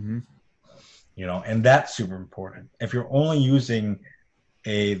 right? Mm-hmm. And that's super important. If you're only using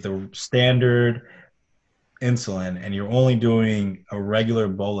the standard insulin and you're only doing a regular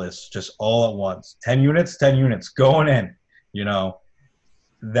bolus just all at once, 10 units going in,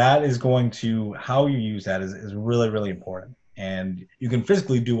 that is going to, how you use that is really, really important. And you can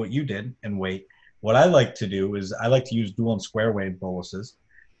physically do what you did and wait. What I like to do is I like to use dual and square wave boluses.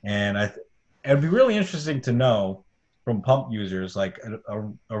 And it'd be really interesting to know from pump users, like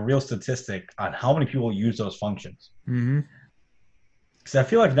a real statistic on how many people use those functions. Mm-hmm. Because I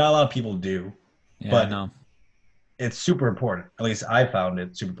feel like not a lot of people do, Yeah, but no. it's super important. At least I found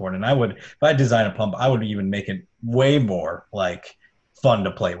it super important. And I would, if I design a pump, I would even make it way more like fun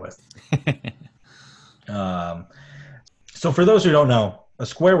to play with. Um, so for those who don't know, a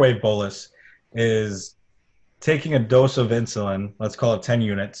square wave bolus is taking a dose of insulin, let's call it 10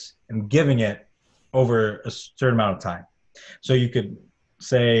 units, and giving it over a certain amount of time. So you could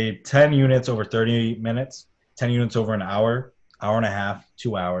say 10 units over 30 minutes, 10 units over an hour, hour and a half,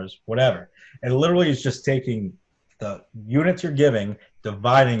 2 hours, whatever. And literally it's just taking the units you're giving,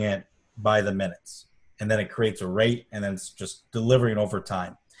 dividing it by the minutes. And then it creates a rate, and then it's just delivering over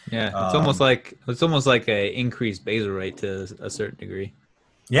time. Yeah, Um, it's almost like a increased basal rate to a certain degree.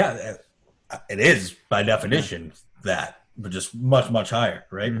 yeah, it is by Yeah. definition that, but just much, much higher,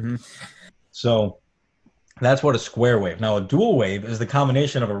 right? Mm-hmm. So that's what a square wave. Now, a dual wave is the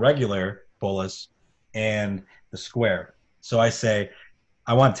combination of a regular bolus and the square. So I say,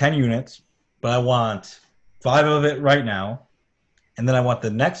 I want 10 units, but I want 5 of it right now. And then I want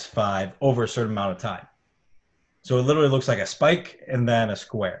the next 5 over a certain amount of time. So it literally looks like a spike and then a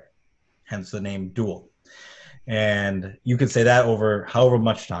square, hence the name dual. And you can say that over however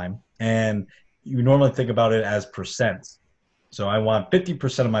much time. And you normally think about it as percent. So I want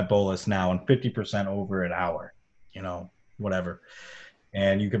 50% of my bolus now and 50% over an hour, whatever.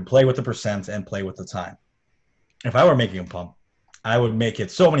 And you can play with the percents and play with the time. If I were making a pump, I would make it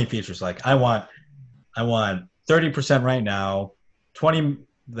so many features. Like I want 30% right now, 20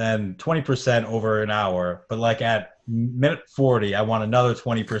 then 20% over an hour, but like at minute 40, I want another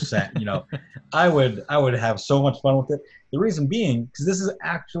 20%. I would have so much fun with it. The reason being, because this is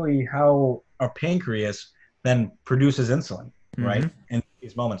actually how our pancreas then produces insulin, Mm-hmm. right? In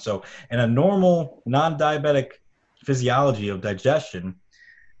these moments. So in a normal non-diabetic physiology of digestion,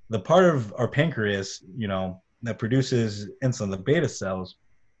 the part of our pancreas, that produces insulin, the beta cells,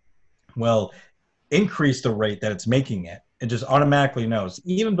 will increase the rate that it's making it. It just automatically knows,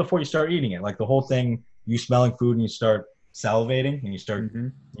 even before you start eating it. Like the whole thing, you smelling food and you start salivating and you start, Mm-hmm.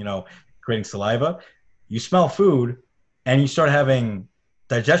 you know, creating saliva. You smell food and you start having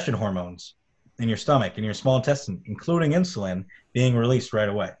digestion hormones in your stomach, in your small intestine, including insulin being released right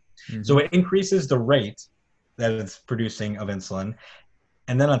away. Mm-hmm. So it increases the rate that it's producing of insulin.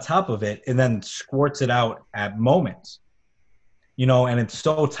 And then on top of it, it then squirts it out at moments, and it's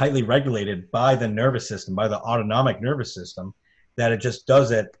so tightly regulated by the nervous system, by the autonomic nervous system, that it just does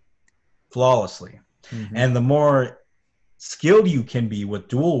it flawlessly. Mm-hmm. And the more skilled you can be with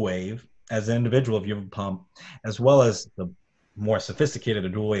dual wave as an individual, if you have a pump, as well as the more sophisticated a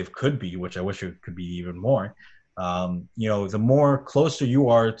dual wave could be, which I wish it could be even more, the more closer you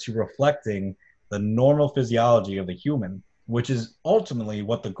are to reflecting the normal physiology of the human, which is ultimately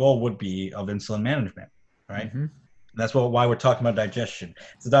what the goal would be of insulin management, right? Mm-hmm. That's why we're talking about digestion.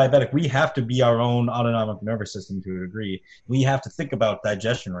 As a diabetic, we have to be our own autonomic nervous system to a degree. We have to think about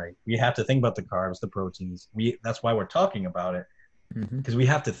digestion rate. We have to think about the carbs, the proteins. That's why we're talking about it, Mm-hmm. because we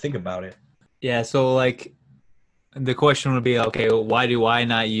have to think about it. Yeah, so like the question would be, okay, well, why do I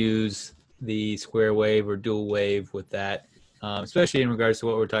not use the square wave or dual wave with that? Especially in regards to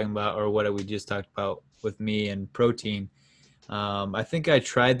what we're talking about or what we just talked about with me and protein. I think I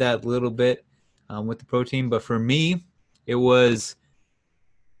tried that a little bit with the protein, but for me, it was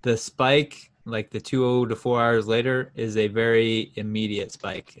the spike, like the 2 to 4 hours later, is a very immediate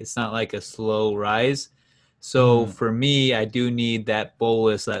spike. It's not like a slow rise. So Mm. for me, I do need that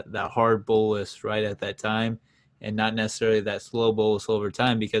bolus, that hard bolus right at that time, and not necessarily that slow bolus over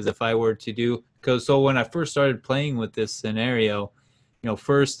time. Because if I were to so when I first started playing with this scenario,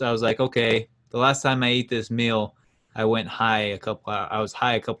 first I was like, okay, the last time I ate this meal, I went high I was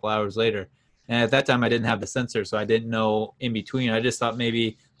high a couple hours later. And at that time, I didn't have the sensor, so I didn't know in between. I just thought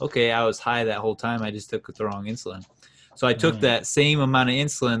maybe, okay, I was high that whole time. I just took the wrong insulin. So I took Mm. that same amount of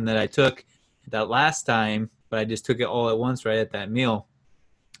insulin that I took that last time, but I just took it all at once right at that meal.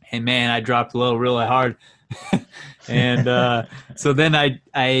 And man, I dropped low really hard. And so then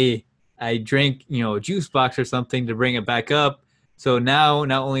I drank, a juice box or something to bring it back up. So now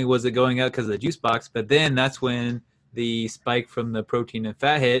not only was it going up because of the juice box, but then that's when the spike from the protein and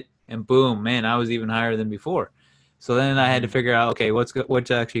fat hit, and boom, man, I was even higher than before. So then I had to Mm. figure out, okay,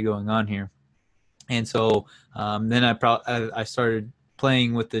 what's actually going on here. And so then I started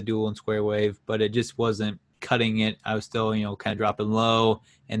playing with the dual and square wave, but it just wasn't cutting it. I was still, kind of dropping low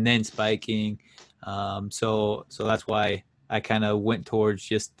and then spiking. So that's why I kind of went towards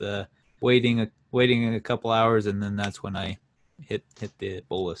just the waiting a couple hours, and then that's when I hit the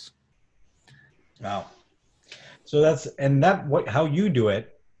bolus. Wow. So how you do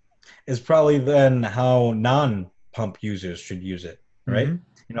it is probably then how non-pump users should use it, right?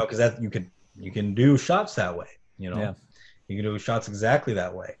 Mm-hmm. Because that you can do shots that way. Yeah. You can do shots exactly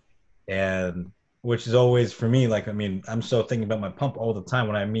that way, and which is always for me. Like, I mean, I'm so thinking about my pump all the time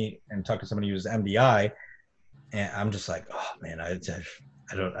when I meet and talk to somebody who uses MDI, and I'm just like, oh man, I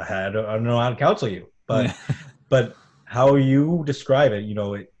don't know how to counsel you, Yeah. but how you describe it,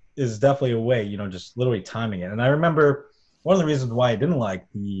 it is definitely a way, just literally timing it. And I remember one of the reasons why I didn't like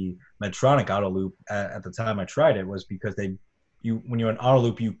the Medtronic auto loop at the time I tried it was because when you're in auto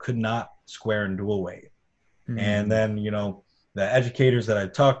loop, you could not square and dual weight. And then, the educators that I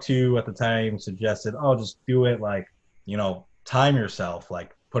talked to at the time suggested, oh, just do it like, time yourself,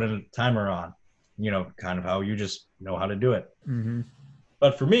 like put a timer on, kind of how you just know how to do it. Mm-hmm.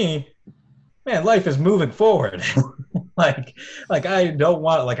 But for me, man, life is moving forward. like I don't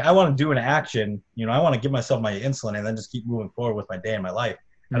want, like, I want to do an action, I want to give myself my insulin and then just keep moving forward with my day and my life.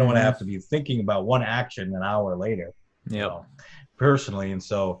 I don't want to have to be thinking about one action an hour later, personally. And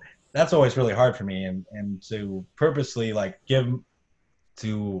so that's always really hard for me. And to purposely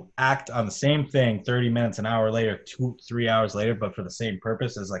to act on the same thing 30 minutes, an hour later, 2-3 hours later, but for the same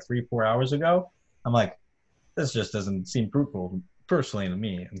purpose as like 3-4 hours ago, I'm like, this just doesn't seem fruitful personally to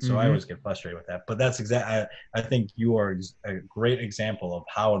me. And so I always get frustrated with that. But that's I think you are a great example of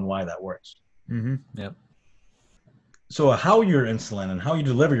how and why that works. Mm-hmm. Yep. So how your insulin and how you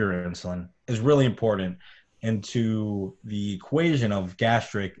deliver your insulin is really important into the equation of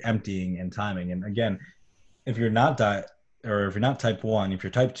gastric emptying and timing. And again, if you're not if you're not type 1, if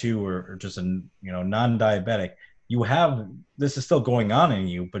you're type 2 or just a non-diabetic, this is still going on in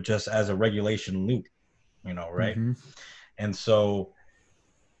you, but just as a regulation loop, right? Mm-hmm. And so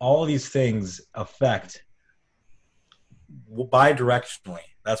all of these things affect bidirectionally.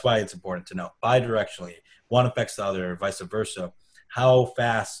 That's why it's important to know. Bidirectionally, one affects the other, vice versa. How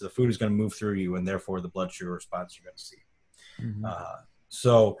fast the food is going to move through you, and therefore the blood sugar response you're going to see. Mm-hmm.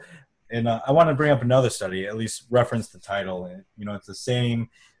 I want to bring up another study, at least reference the title. It's the same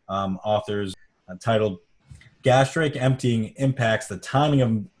authors titled "Gastric Emptying Impacts the Timing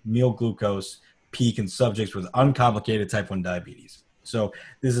of Meal Glucose Peak in Subjects with Uncomplicated Type 1 Diabetes." So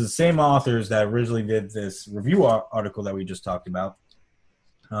this is the same authors that originally did this review article that we just talked about.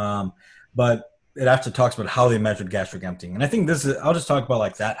 But it actually talks about how they measured gastric emptying. And I think I'll just talk about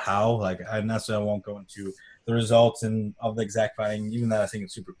like that, how, like I necessarily won't go into the results of the exact finding, even that I think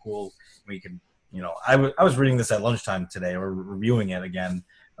it's super cool. We can, I was reading this at lunchtime today, or reviewing it again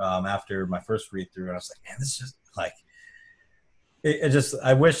after my first read through. And I was like, man, this is just like,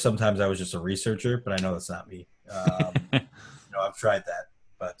 I wish sometimes I was just a researcher, but I know that's not me. I've tried that.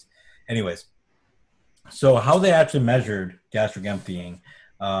 But anyways, so how they actually measured gastric emptying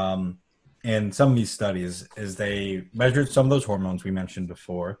in some of these studies is they measured some of those hormones we mentioned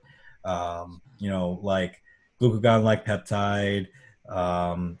before, like glucagon-like peptide,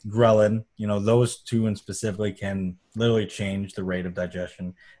 ghrelin, those two in specifically can literally change the rate of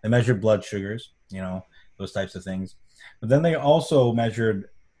digestion. They measured blood sugars, those types of things. But then they also measured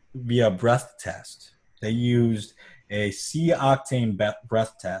via breath test. They used a C-octane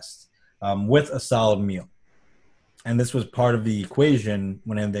breath test with a solid meal. And this was part of the equation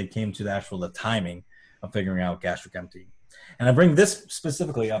when they came to the timing of figuring out gastric emptying. And I bring this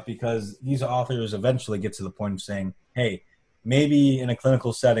specifically up because these authors eventually get to the point of saying, hey, maybe in a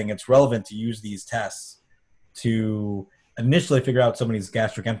clinical setting, it's relevant to use these tests to initially figure out somebody's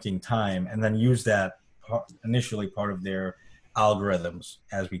gastric emptying time and then use that initially part of their algorithms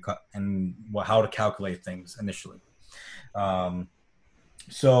and how to calculate things initially.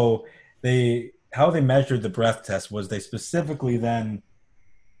 So how they measured the breath test was they specifically then,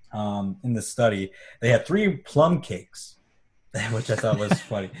 in the study, they had 3 plum cakes, which I thought was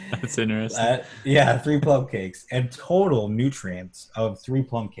funny. That's interesting. 3 plum cakes. And total nutrients of 3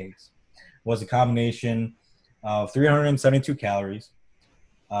 plum cakes was a combination of 372 calories,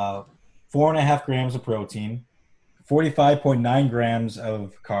 4.5 grams of protein, 45.9 grams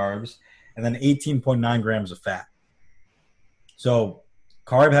of carbs, and then 18.9 grams of fat. So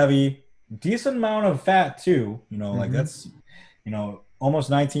carb heavy, decent amount of fat too, like that's, almost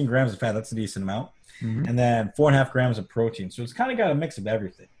 19 grams of fat. That's a decent amount. Mm-hmm. And then 4.5 grams of protein. So it's kind of got a mix of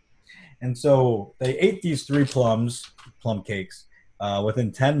everything. And so they ate these 3 plum cakes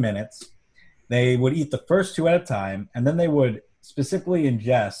within 10 minutes. They would eat the first 2 at a time, and then they would specifically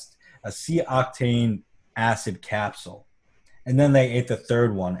ingest a C-octane acid capsule. And then they ate the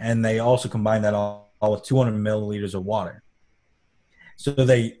third one, and they also combined that all with 200 milliliters of water. So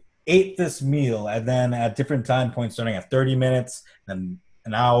they ate this meal, and then at different time points, starting at 30 minutes, then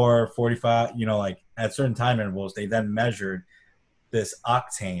an hour, 45, like at certain time intervals, they then measured this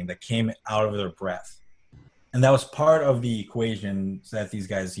octane that came out of their breath. And that was part of the equation that these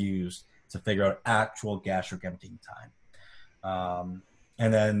guys used to figure out actual gastric emptying time.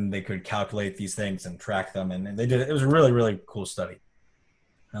 And then they could calculate these things and track them. And they did. It was a really, really cool study.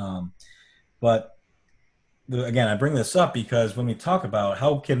 But again, I bring this up because when we talk about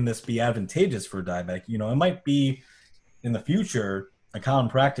how can this be advantageous for a diabetic, it might be in the future a common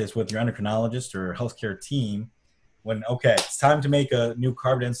practice with your endocrinologist or healthcare team when, okay, it's time to make a new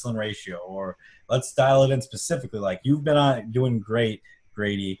carb to insulin ratio, or let's dial it in specifically. Like, you've been on doing great,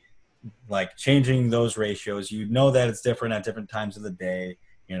 Grady, like changing those ratios. You know that it's different at different times of the day.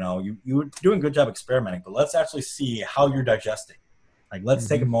 You were doing a good job experimenting, but let's actually see how you're digesting. Like, let's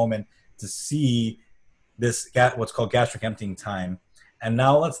take a moment to see this, what's called gastric emptying time. And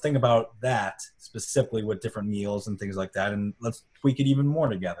now let's think about that specifically with different meals and things like that. And let's tweak it even more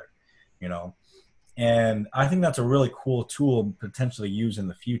together, And I think that's a really cool tool potentially use in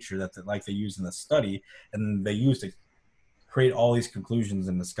the future that like they use in the study, and they use to create all these conclusions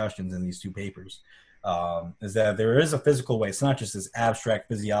and discussions in these two papers, is that there is a physical way. It's not just this abstract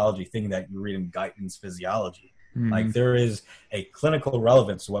physiology thing that you read in Guyton's Physiology. Like, there is a clinical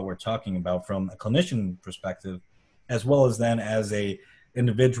relevance to what we're talking about from a clinician perspective, as well as then as a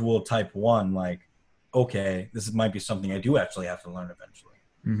individual type 1, like, okay, this might be something I do actually have to learn eventually.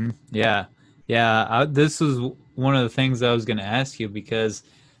 Yeah. This was one of the things I was going to ask you, because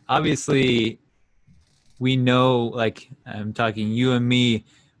obviously we know, like, I'm talking you and me,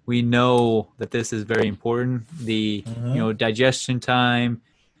 we know that this is very important. The, digestion time,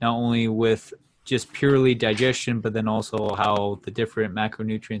 not only with just purely digestion, but then also how the different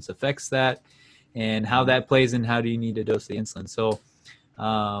macronutrients affects that, and how that plays in how do you need to dose the insulin. So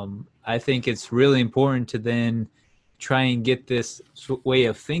I think it's really important to then try and get this way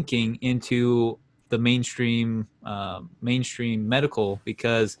of thinking into the mainstream medical,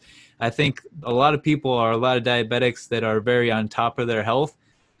 because I think a lot of diabetics that are very on top of their health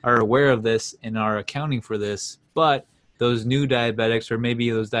are aware of this and are accounting for this. But those new diabetics, or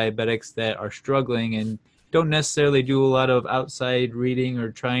maybe those diabetics that are struggling and don't necessarily do a lot of outside reading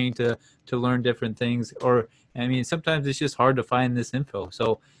or trying to learn different things, or, I mean, sometimes it's just hard to find this info.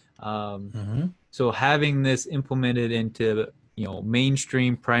 So so having this implemented into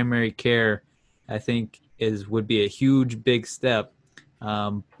mainstream primary care, I think would be a huge big step.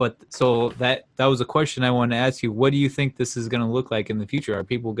 But so that was a question I wanted to ask you. What do you think this is going to look like in the future? Are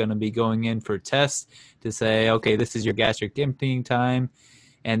people going to be going in for tests to say, okay, this is your gastric emptying time?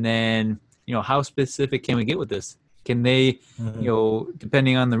 And then, how specific can we get with this? Can they,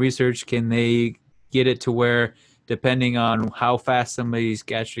 depending on the research, can they get it to where, depending on how fast somebody's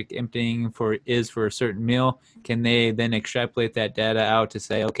gastric emptying for a certain meal, can they then extrapolate that data out to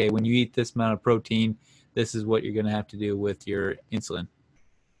say, okay, when you eat this amount of protein, this is what you're going to have to do with your insulin?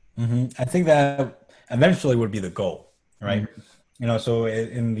 I think that eventually would be the goal, right? So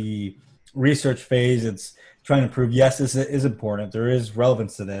in the research phase, it's trying to prove, yes, this is important. There is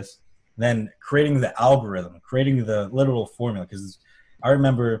relevance to this. Then creating the algorithm, creating the literal formula. Because I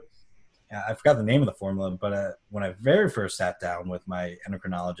remember, I forgot the name of the formula, but when I very first sat down with my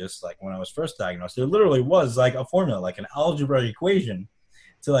endocrinologist, like when I was first diagnosed, there literally was like a formula, like an algebra equation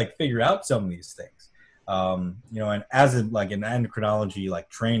to like figure out some of these things. And as in like an endocrinology, like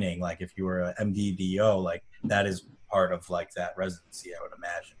training, like if you were an MDDO, like that is part of like that residency, I would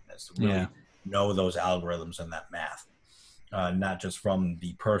imagine, is to really know those algorithms and that math, not just from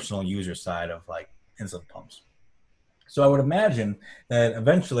the personal user side of like insulin pumps. So I would imagine that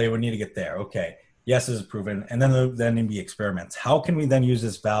eventually we need to get there. Okay, yes, this is proven, and then there'd be experiments. How can we then use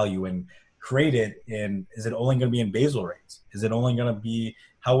this value and create it in? Is it only going to be in basal rates? Is it only going to be?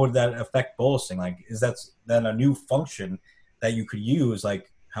 How would that affect bolusing? Like, is that then a new function that you could use?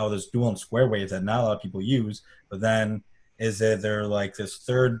 Like how there's dual and square waves that not a lot of people use, but then is there like this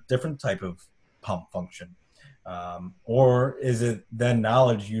third different type of pump function? Or is it then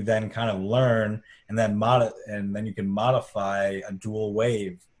knowledge you then kind of learn and then you can modify a dual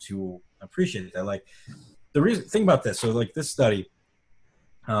wave to appreciate that? Like the reason, think about this. So like this study,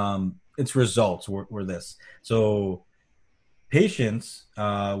 its results were this. So patients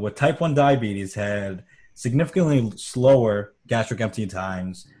with type 1 diabetes had significantly slower gastric emptying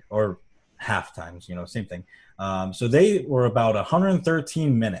times, or half times, same thing. So they were about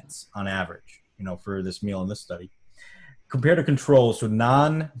 113 minutes on average, for this meal in this study, compared to controls. So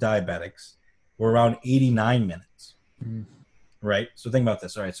non-diabetics were around 89 minutes, right? So think about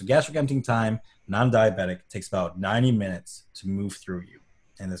this. All right, so gastric emptying time, non-diabetic, takes about 90 minutes to move through you.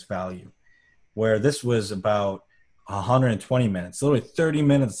 and this value, where this was about 120 minutes, literally 30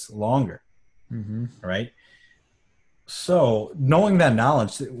 minutes longer, right? So knowing that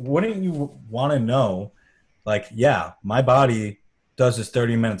knowledge, wouldn't you want to know, like, yeah, my body does this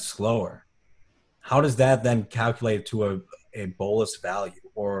 30 minutes slower. How does that then calculate to a bolus value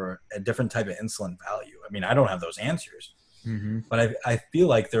or a different type of insulin value? I mean, I don't have those answers, but I feel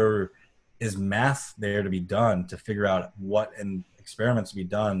like there is math there to be done to figure out what and experiments to be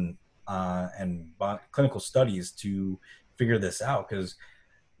done and clinical studies to figure this out. Because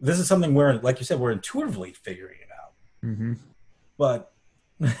this is something where, like you said, we're intuitively figuring it out. But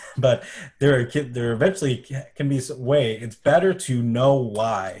but there eventually can be a way. It's better to know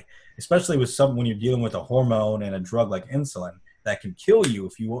why, especially with when you're dealing with a hormone and a drug like insulin that can kill you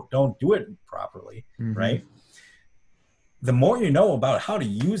if you don't do it properly, right? The more you know about how to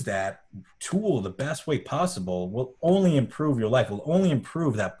use that tool the best way possible will only improve your life, will only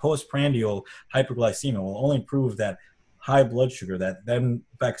improve that postprandial hyperglycemia, will only improve that high blood sugar that then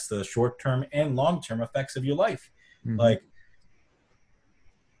affects the short-term and long-term effects of your life. Like,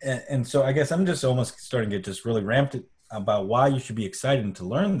 and so I guess I'm just almost starting to get just really ramped about why you should be excited to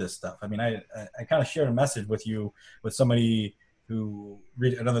learn this stuff. I mean, I kind of shared a message with you with somebody who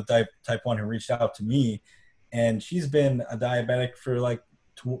another type 1 who reached out to me, and she's been a diabetic for like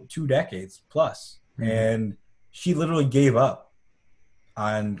 2 decades plus, and she literally gave up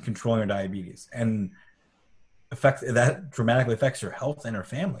on controlling her diabetes, and that dramatically affects her health and her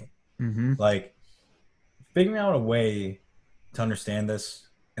family. Like, figuring out a way to understand this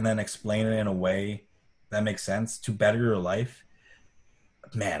and then explain it in a way that makes sense to better your life,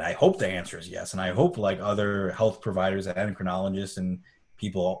 man, I hope the answer is yes. And I hope like other health providers and endocrinologists and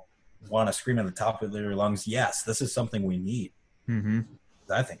people want to scream at the top of their lungs, yes, this is something we need.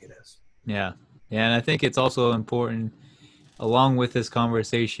 I think it is. Yeah. And I think it's also important, along with this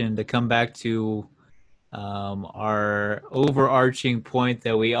conversation, to come back to our overarching point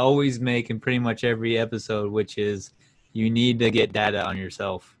that we always make in pretty much every episode, which is you need to get data on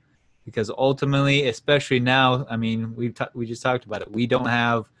yourself, because ultimately, especially now, I mean, we just talked about it. We don't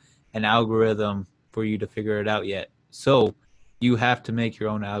have an algorithm for you to figure it out yet. So you have to make your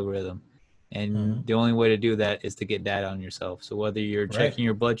own algorithm. And the only way to do that is to get data on yourself. So whether you're checking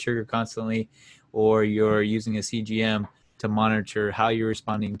your blood sugar constantly or you're using a CGM to monitor how you're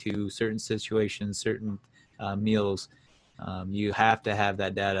responding to certain situations, certain meals, you have to have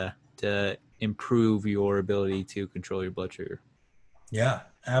that data to improve your ability to control your blood sugar. Yeah,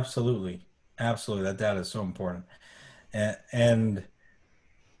 absolutely. Absolutely. That data is so important. And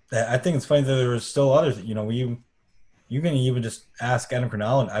I think it's funny that there are still others, you can even just ask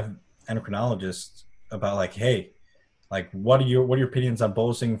endocrinologists about like, hey, like what are your opinions on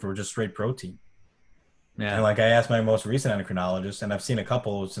bolusing for just straight protein? Yeah. And like I asked my most recent endocrinologist, and I've seen a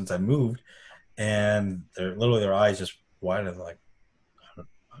couple since I moved, and they're literally their eyes just wide of like, I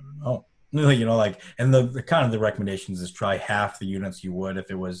don't know. Like, and the kind of the recommendations is try half the units you would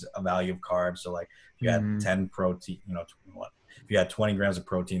if it was a value of carbs. So like if you had 10 protein, if you had 20 grams of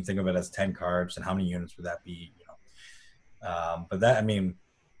protein, think of it as 10 carbs, and how many units would that be? But that, I mean,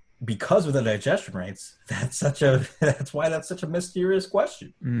 because of the digestion rates, that's why that's such a mysterious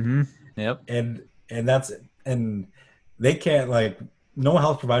question. Yep. And they can't, like, no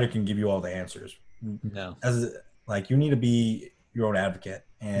health provider can give you all the answers. No. You need to be your own advocate,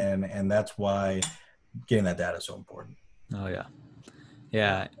 and that's why getting that data is so important. Oh yeah.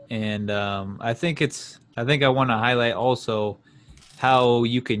 Yeah. And I think I want to highlight also how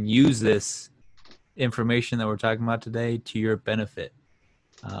you can use this information that we're talking about today to your benefit.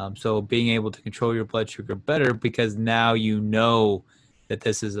 So being able to control your blood sugar better, because now you know that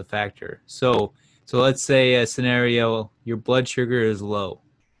this is a factor. So let's say a scenario, your blood sugar is low.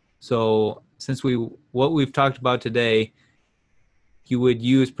 So since what we've talked about today, you would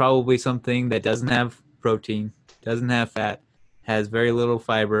use probably something that doesn't have protein, doesn't have fat, has very little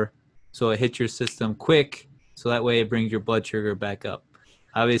fiber, so it hits your system quick, so that way it brings your blood sugar back up.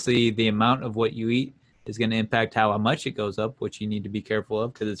 Obviously, the amount of what you eat is going to impact how much it goes up, which you need to be careful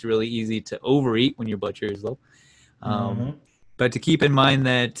of, because it's really easy to overeat when your blood sugar is low. But to keep in mind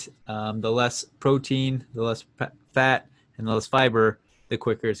that the less protein, the less fat, and the less fiber, the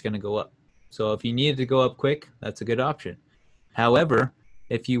quicker it's going to go up. So if you need it to go up quick, that's a good option. However,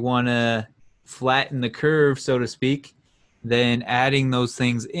 if you want to flatten the curve, so to speak, then adding those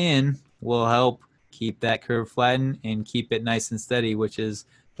things in will help keep that curve flattened and keep it nice and steady, which is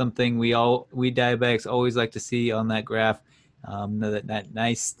something we diabetics always like to see on that graph, that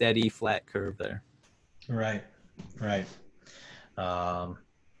nice, steady, flat curve there. Right.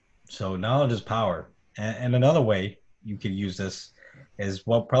 So knowledge is power. And another way you could use this is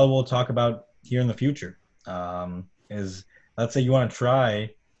what probably we'll talk about here in the future. Is let's say you want to try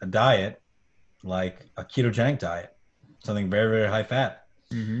a diet like a ketogenic diet, something very, very high fat,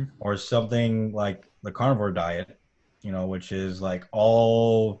 Mm-hmm. or something like the carnivore diet, which is like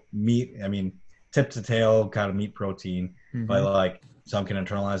all meat. I mean, tip to tail kind of meat protein, but Mm-hmm. like some can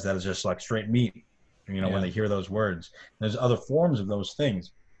internalize that as just like straight meat, when Yeah. they hear those words. There's other forms of those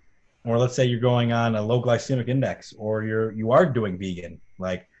things. Or let's say you're going on a low glycemic index, or you are doing vegan.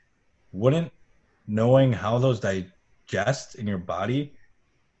 Like, wouldn't knowing how those digest in your body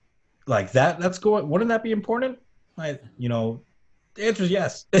like that's going, wouldn't that be important? Like, the answer is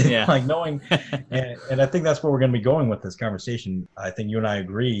yes. Yeah. Like knowing, and I think that's where we're going to be going with this conversation. I think you and I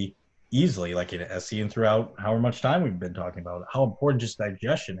agree easily, like as seen throughout however much time we've been talking about how important just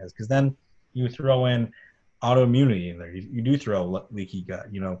digestion is, because then you throw in autoimmunity in there. You do throw leaky gut.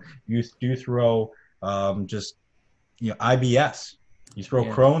 You do throw just IBS. You throw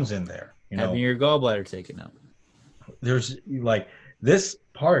Yeah. Crohn's in there. Having your gallbladder taken out. There's like this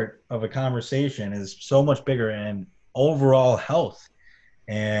part of a conversation is so much bigger and overall health,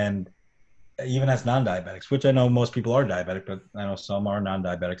 and even as non-diabetics, which I know most people are diabetic, but I know some are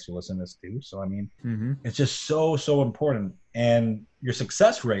non-diabetics who listen to this too. So I mean, Mm-hmm. it's just so important, and your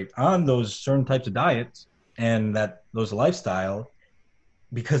success rate on those certain types of diets and those lifestyle,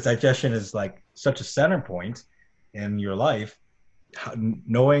 because digestion is like such a center point in your life.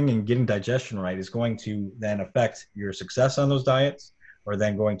 Knowing and getting digestion right is going to then affect your success on those diets, or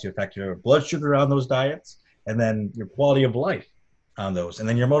then going to affect your blood sugar on those diets, and then your quality of life on those, and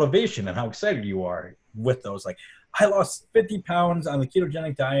then your motivation and how excited you are with those. Like, I lost 50 pounds on the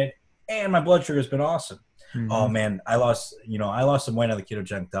ketogenic diet and my blood sugar has been awesome. Mm-hmm. Oh man, I lost some weight on the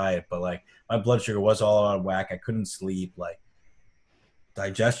ketogenic diet, but like my blood sugar was all out of whack. I couldn't sleep. Like,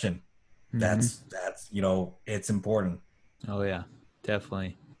 digestion, that's it's important. Oh yeah,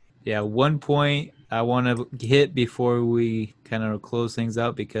 definitely. Yeah, one point I want to hit before we kind of close things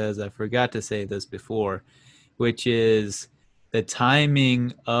out, because I forgot to say this before, which is the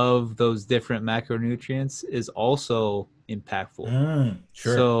timing of those different macronutrients is also impactful.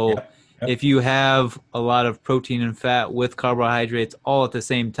 Sure. So Yep. if you have a lot of protein and fat with carbohydrates all at the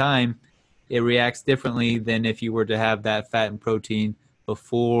same time, it reacts differently than if you were to have that fat and protein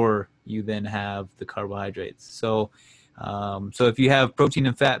before you then have the carbohydrates. So if you have protein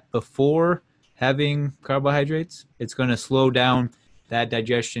and fat before having carbohydrates, it's going to slow down that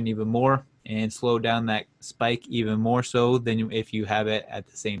digestion even more and slow down that spike even more so than if you have it at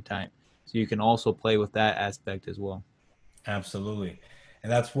the same time. So you can also play with that aspect as well. Absolutely.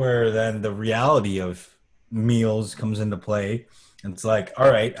 And that's where then the reality of meals comes into play. It's like,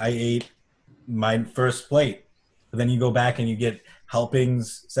 all right, I ate my first plate, but then you go back and you get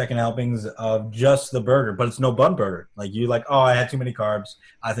second helpings of just the burger, but it's no bun burger. Like, you like, oh, I had too many carbs.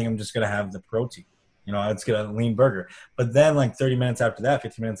 I think I'm just going to have the protein. It's going to lean burger. But then like 30 minutes after that,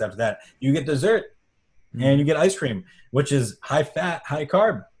 15 minutes after that, you get dessert and you get ice cream, which is high fat, high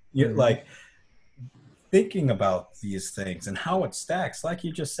carb. Like, thinking about these things and how it stacks, like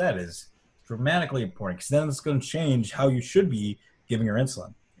you just said, is dramatically important, because then it's going to change how you should be giving your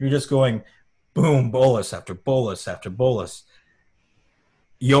insulin. You're just going boom, bolus after bolus after bolus,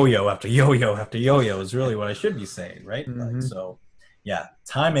 yo-yo after yo-yo after yo-yo is really what I should be saying, right? Mm-hmm. Like, so yeah,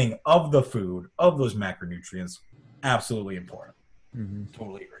 timing of the food, of those macronutrients, absolutely important. Mm-hmm.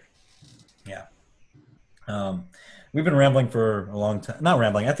 Totally agree. Yeah. We've been rambling for a long time. Not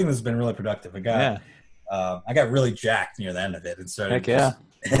rambling. I think this has been really productive. I got really jacked near the end of it and started. Heck yeah.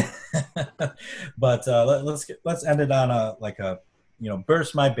 But let's end it on a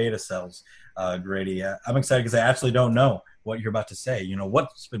burst my beta cells, Grady. I'm excited because I actually don't know what you're about to say.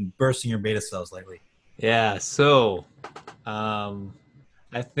 What's been bursting your beta cells lately? Yeah. So,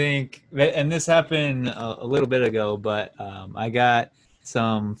 I think, and this happened a little bit ago, but I got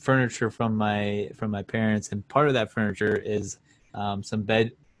some furniture from my parents, and part of that furniture is some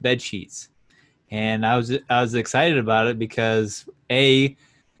bed sheets. And I was excited about it because A,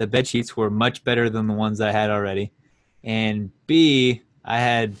 the bed sheets were much better than the ones I had already, and B, I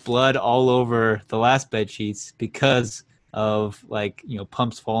had blood all over the last bed sheets because of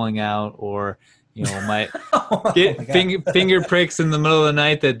pumps falling out, or my finger pricks in the middle of the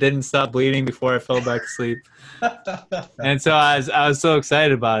night that didn't stop bleeding before I fell back to sleep. And so I was so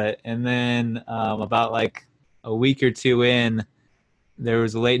excited about it. And then about like a week or two in, there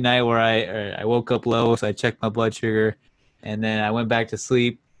was a late night where I woke up low, so I checked my blood sugar, and then I went back to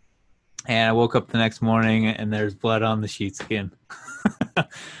sleep, and I woke up the next morning and there's blood on the sheets again.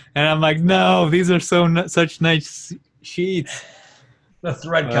 And I'm like, no, these are such nice sheets. The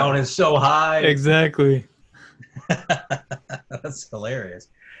thread count is so high. Exactly. That's That's hilarious.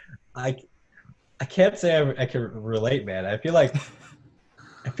 I I can't say I can relate, man. I feel like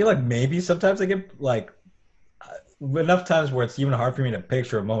maybe sometimes I get like enough times where it's even hard for me to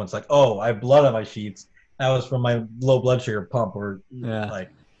picture a moment. It's like, oh, I have blood on my sheets. That was from my low blood sugar pump, or Yeah. like,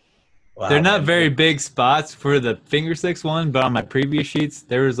 They're wow, not man. very big spots for the finger sticks one, but on my previous sheets,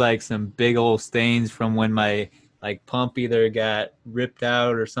 there was like some big old stains from when my like pump either got ripped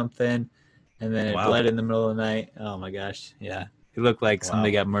out or something, and then it Wow, bled in the middle of the night. Oh my gosh, yeah, it looked like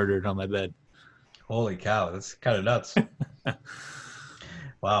somebody wow, got murdered on my bed. holy cow, that's kind of nuts.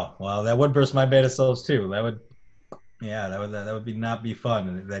 Wow, well, that would burst my beta cells too. That would, yeah, that would be not be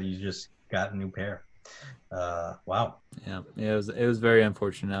fun that you just got a new pair. Wow. Yeah, it was very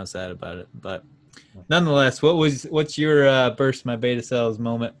unfortunate. I was sad about it, but nonetheless, what's your burst my beta cells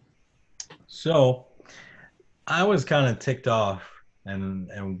moment? So I was kind of ticked off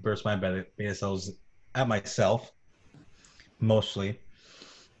and burst my beta cells at myself mostly.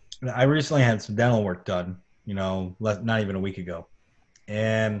 I recently had some dental work done, not even a week ago,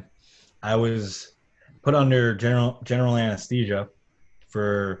 and I was put under general anesthesia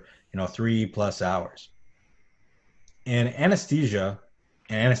for 3+ hours. And anesthesia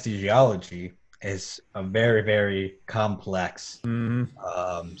and anesthesiology is a very, very complex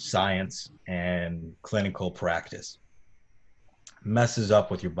Mm-hmm. science and clinical practice. Messes up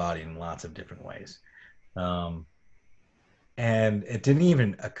with your body in lots of different ways. Um, and it didn't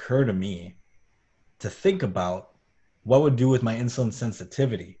even occur to me to think about what would do with my insulin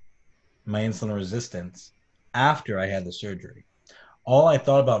sensitivity, my insulin resistance after I had the surgery. All I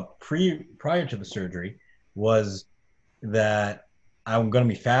thought about prior to the surgery was that I'm going to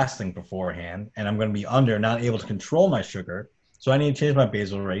be fasting beforehand and I'm going to be not able to control my sugar. So I need to change my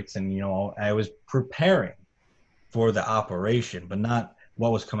basal rates. And, I was preparing for the operation, but not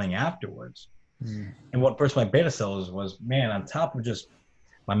what was coming afterwards. Mm. And what burst my beta cells was, man, on top of just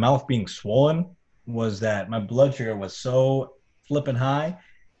my mouth being swollen, was that my blood sugar was so flipping high.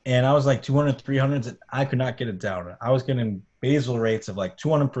 And I was like 200, 300s, and I could not get it down. I was getting basal rates of like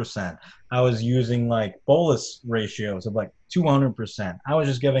 200%. I was using like bolus ratios of like 200%. I was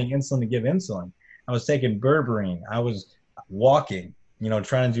just giving insulin to give insulin. I was taking berberine. I was walking,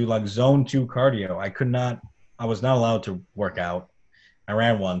 trying to do like zone 2 cardio. I was not allowed to work out. I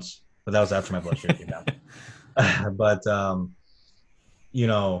ran once, but that was after my blood sugar came down. But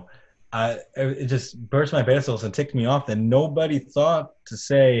it just burst my beta cells and ticked me off that nobody thought to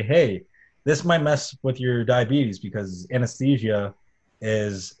say, hey, this might mess with your diabetes because anesthesia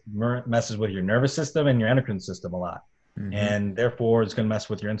messes with your nervous system and your endocrine system a lot. Mm-hmm. And therefore it's going to mess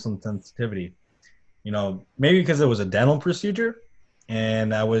with your insulin sensitivity. Maybe because it was a dental procedure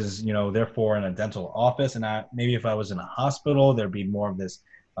and I was, therefore in a dental office, and maybe if I was in a hospital, there'd be more of this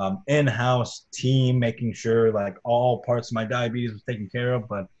in-house team making sure like all parts of my diabetes was taken care of.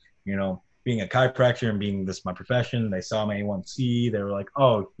 But being a chiropractor and being this my profession, they saw my A1C. They were like,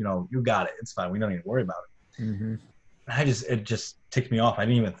 "Oh, you got it. It's fine. We don't need to worry about it." Mm-hmm. It just ticked me off. It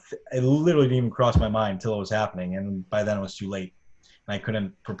literally didn't even cross my mind until it was happening, and by then it was too late, and I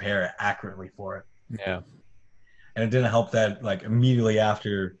couldn't prepare accurately for it. Yeah, and it didn't help that like immediately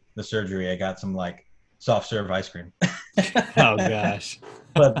after the surgery, I got some like soft serve ice cream. Oh gosh.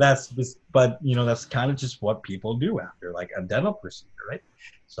 But that's kind of just what people do after like a dental procedure, right?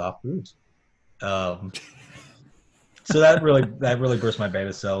 Soft foods. So that really burst my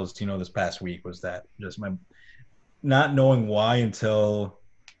beta cells, this past week, was that just my not knowing why until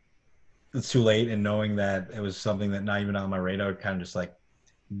it's too late, and knowing that it was something that not even on my radar, kind of just like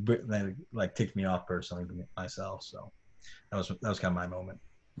ticked me off personally myself. So that was kind of my moment.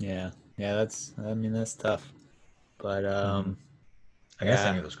 Yeah, that's tough. But I guess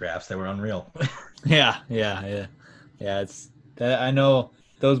any of those graphs, they were unreal. Yeah. It's that I know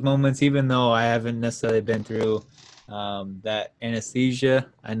those moments, even though I haven't necessarily been through that anesthesia.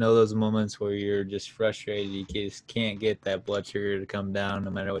 I know those moments where you're just frustrated. You just can't get that blood sugar to come down no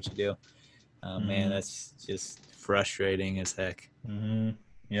matter what you do. Man, that's just frustrating as heck. Mm-hmm.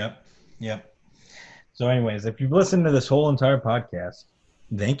 Yep. So anyways, if you've listened to this whole entire podcast,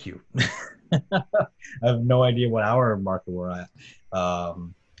 thank you. I have no idea what hour marker we're at.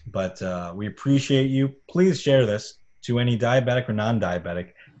 But we appreciate you. Please share this to any diabetic or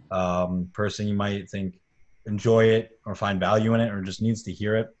non-diabetic person you might think enjoy it or find value in it or just needs to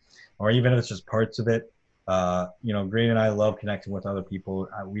hear it, or even if it's just parts of it. Green and I love connecting with other people.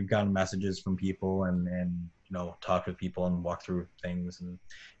 We've gotten messages from people and talked with people and walked through things, and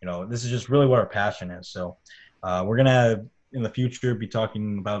this is just really what our passion is. So we're gonna in the future be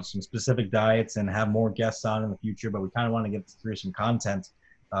talking about some specific diets and have more guests on in the future, but we kind of want to get through some content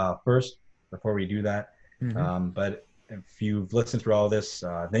first before we do that. Mm-hmm. But if you've listened through all this,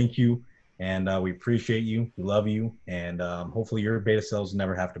 thank you. And we appreciate you. We love you. And hopefully your beta cells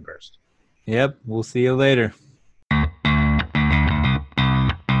never have to burst. Yep. We'll see you later.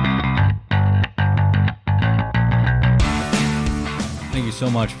 Thank you so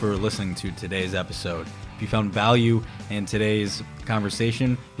much for listening to today's episode. If you found value in today's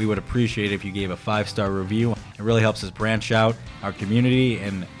conversation, we would appreciate it if you gave a 5-star review. It really helps us branch out our community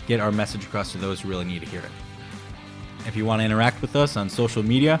and get our message across to those who really need to hear it. If you want to interact with us on social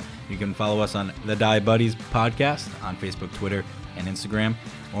media, you can follow us on the Die Buddies podcast on Facebook, Twitter, and Instagram.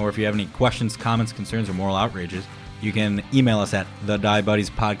 Or if you have any questions, comments, concerns, or moral outrages, you can email us at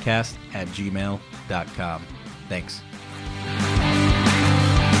thediebuddyspodcast@gmail.com. Thanks.